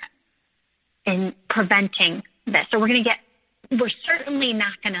anywhere in preventing this. So we're certainly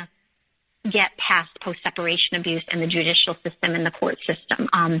not going to get past post-separation abuse in the judicial system and the court system.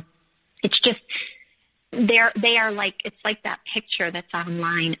 It's just, it's like that picture that's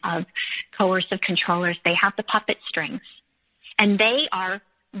online of coercive controllers. They have the puppet strings, and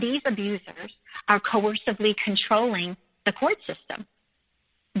these abusers are coercively controlling the court system.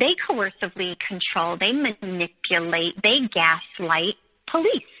 They coercively control, they manipulate, they gaslight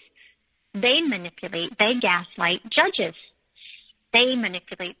police. They manipulate, they gaslight judges. They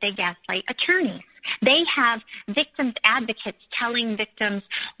manipulate, they gaslight attorneys. They have victims advocates telling victims,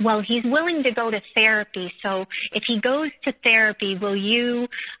 well, he's willing to go to therapy, so if he goes to therapy, will you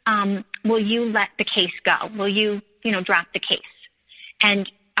let the case go? Will you, drop the case?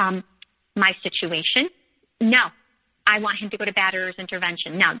 And my situation, no. I want him to go to batterer's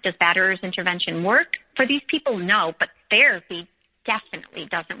intervention. Now, does batterer's intervention work for these people? No, but therapy definitely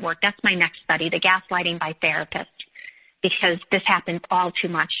doesn't work. That's my next study, the gaslighting by therapists, because this happens all too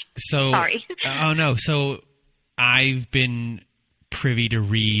much. So, sorry. Oh, no. So I've been privy to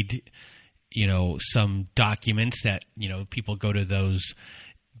read, some documents that, people go to those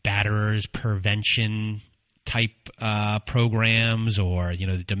batterers prevention type programs, or,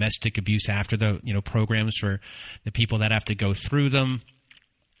 the domestic abuse after the, programs for the people that have to go through them.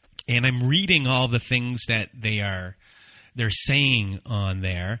 And I'm reading all the things that they're saying on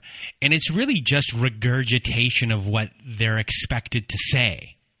there, and it's really just regurgitation of what they're expected to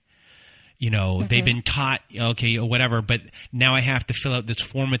say. They've been taught, okay, whatever, but now I have to fill out this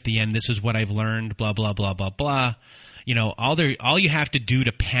form at the end. This is what I've learned, blah, blah, blah, blah, blah. All you have to do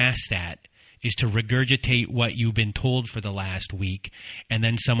to pass that is to regurgitate what you've been told for the last week. And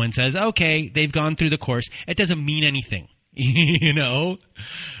then someone says, okay, they've gone through the course. It doesn't mean anything, No.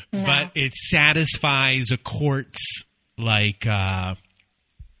 But it satisfies a court's, it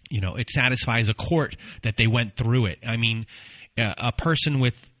satisfies a court that they went through it. I mean, a person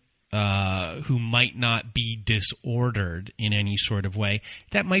with who might not be disordered in any sort of way,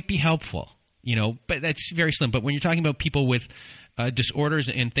 that might be helpful, but that's very slim. But when you're talking about people with disorders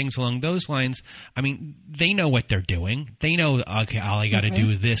and things along those lines, I mean, they know what they're doing. They know, okay, all I got to do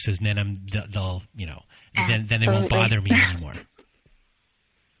is this, and then they'll, then they won't bother me anymore.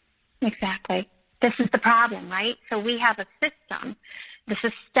 Exactly. This is the problem, right? So we have a system, the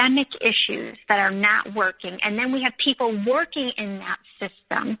systemic issues that are not working, and then we have people working in that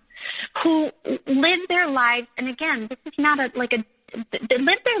system who live their lives, and again, this is not they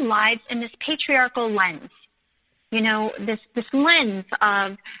live their lives in this patriarchal lens. This lens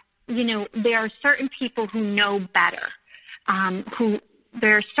of, there are certain people who know better,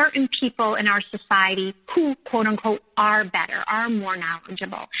 there are certain people in our society who, quote unquote, are better, are more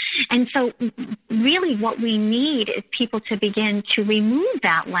knowledgeable. And so really what we need is people to begin to remove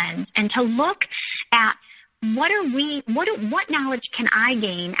that lens and to look at what knowledge can I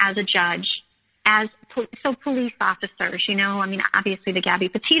gain as a judge, police officers, obviously the Gabby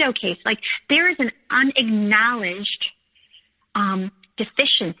Petito case, there is an unacknowledged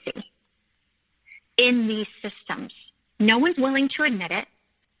deficiency in these systems. No one's willing to admit it.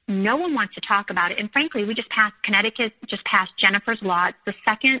 No one wants to talk about it. And frankly, Connecticut just passed Jennifer's Law. It's the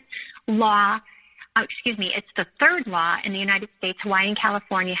second law, it's the third law in the United States. Hawaii and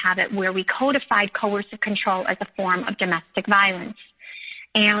California have it, where we codified coercive control as a form of domestic violence.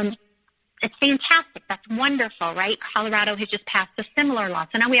 And it's fantastic. That's wonderful, right? Colorado has just passed a similar law.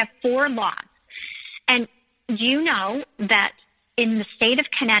 So now we have 4 laws. And do you know that in the state of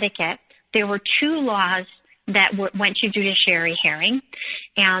Connecticut, there were 2 laws that went to judiciary hearing,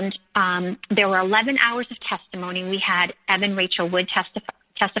 and there were 11 hours of testimony. We had Evan Rachel Wood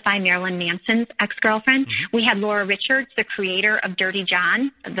testify, Marilyn Manson's ex-girlfriend. Mm-hmm. We had Laura Richards, the creator of Dirty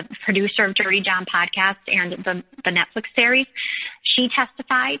John, the producer of Dirty John podcast and the Netflix series. She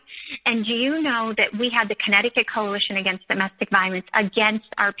testified. And do you know that we had the Connecticut Coalition Against Domestic Violence against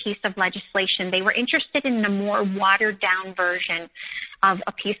our piece of legislation? They were interested in a more watered-down version of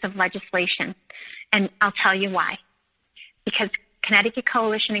a piece of legislation. And I'll tell you why. Because Connecticut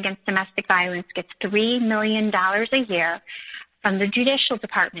Coalition Against Domestic Violence gets $3 million a year from the Judicial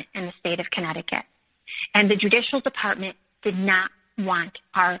Department in the state of Connecticut. And the Judicial Department did not want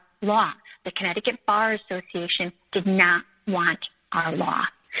our law. The Connecticut Bar Association did not want our law.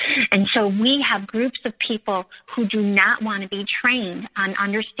 And so we have groups of people who do not want to be trained on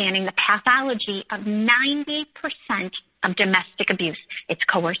understanding the pathology of 90% of domestic abuse. It's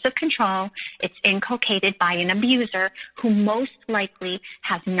coercive control. It's inculcated by an abuser who most likely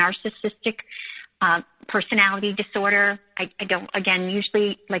has narcissistic personality disorder. I don't, again,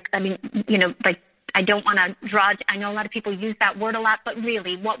 usually, I don't want to draw, I know a lot of people use that word a lot, but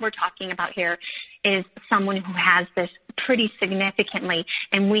really what we're talking about here is someone who has this pretty significantly,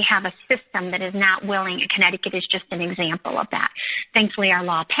 and we have a system that is not willing, and Connecticut is just an example of that. Thankfully, our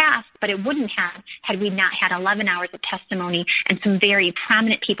law passed, but it wouldn't have had we not had 11 hours of testimony and some very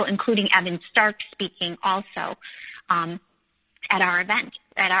prominent people, including Evan Stark, speaking also at our event,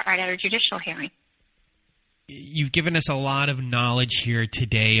 at our judicial hearing. You've given us a lot of knowledge here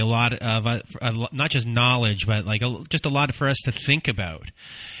today, a lot of not just knowledge, but just a lot for us to think about.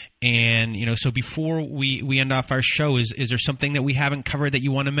 And, so before we end off our show, is there something that we haven't covered that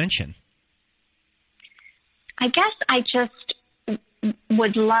you want to mention? I guess I just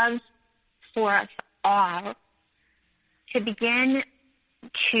would love for us all to begin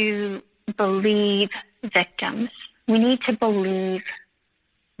to believe victims. We need to believe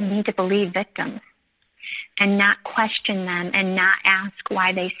victims and not question them and not ask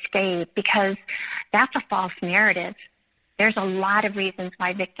why they stayed, because that's a false narrative. There's a lot of reasons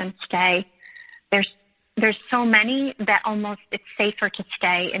why victims stay. There's so many that almost it's safer to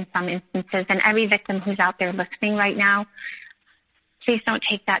stay in some instances. And every victim who's out there listening right now, please don't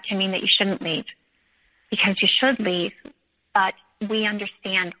take that to mean that you shouldn't leave, because you should leave. But we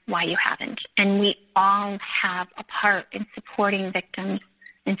understand why you haven't. And we all have a part in supporting victims,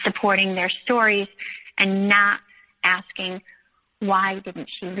 in supporting their stories, and not asking, why didn't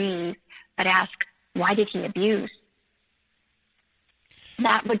she leave, but ask, why did he abuse?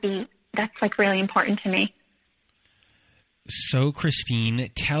 That's like really important to me. So,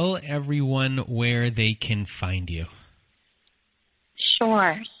 Christine, tell everyone where they can find you.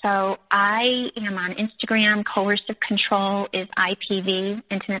 Sure. So I am on Instagram. Coercive control is IPV,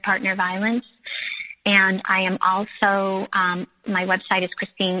 intimate partner violence. And I am also, my website is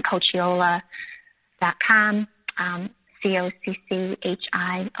ChristineCocciola.com,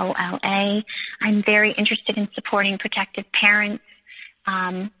 COCCHIOLA. I'm very interested in supporting protective parents.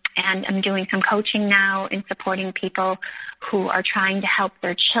 And I'm doing some coaching now in supporting people who are trying to help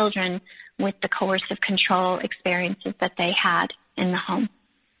their children with the coercive control experiences that they had in the home.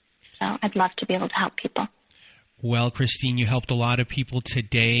 So I'd love to be able to help people. Well, Christine, you helped a lot of people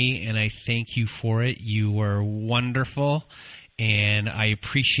today, and I thank you for it. You were wonderful, and I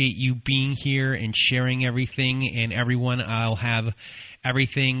appreciate you being here and sharing everything. And everyone, I'll have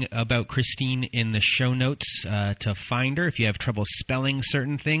everything about Christine in the show notes to find her if you have trouble spelling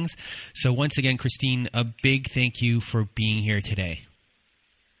certain things. So once again, Christine, a big thank you for being here today.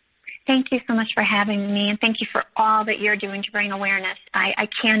 Thank you so much for having me, and thank you for all that you're doing to bring awareness. I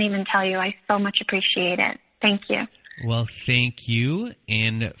can't even tell you. I so much appreciate it. Thank you. Well, thank you.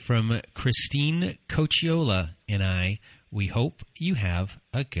 And from Christine Cocchiola and I, we hope you have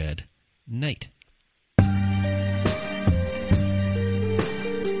a good night.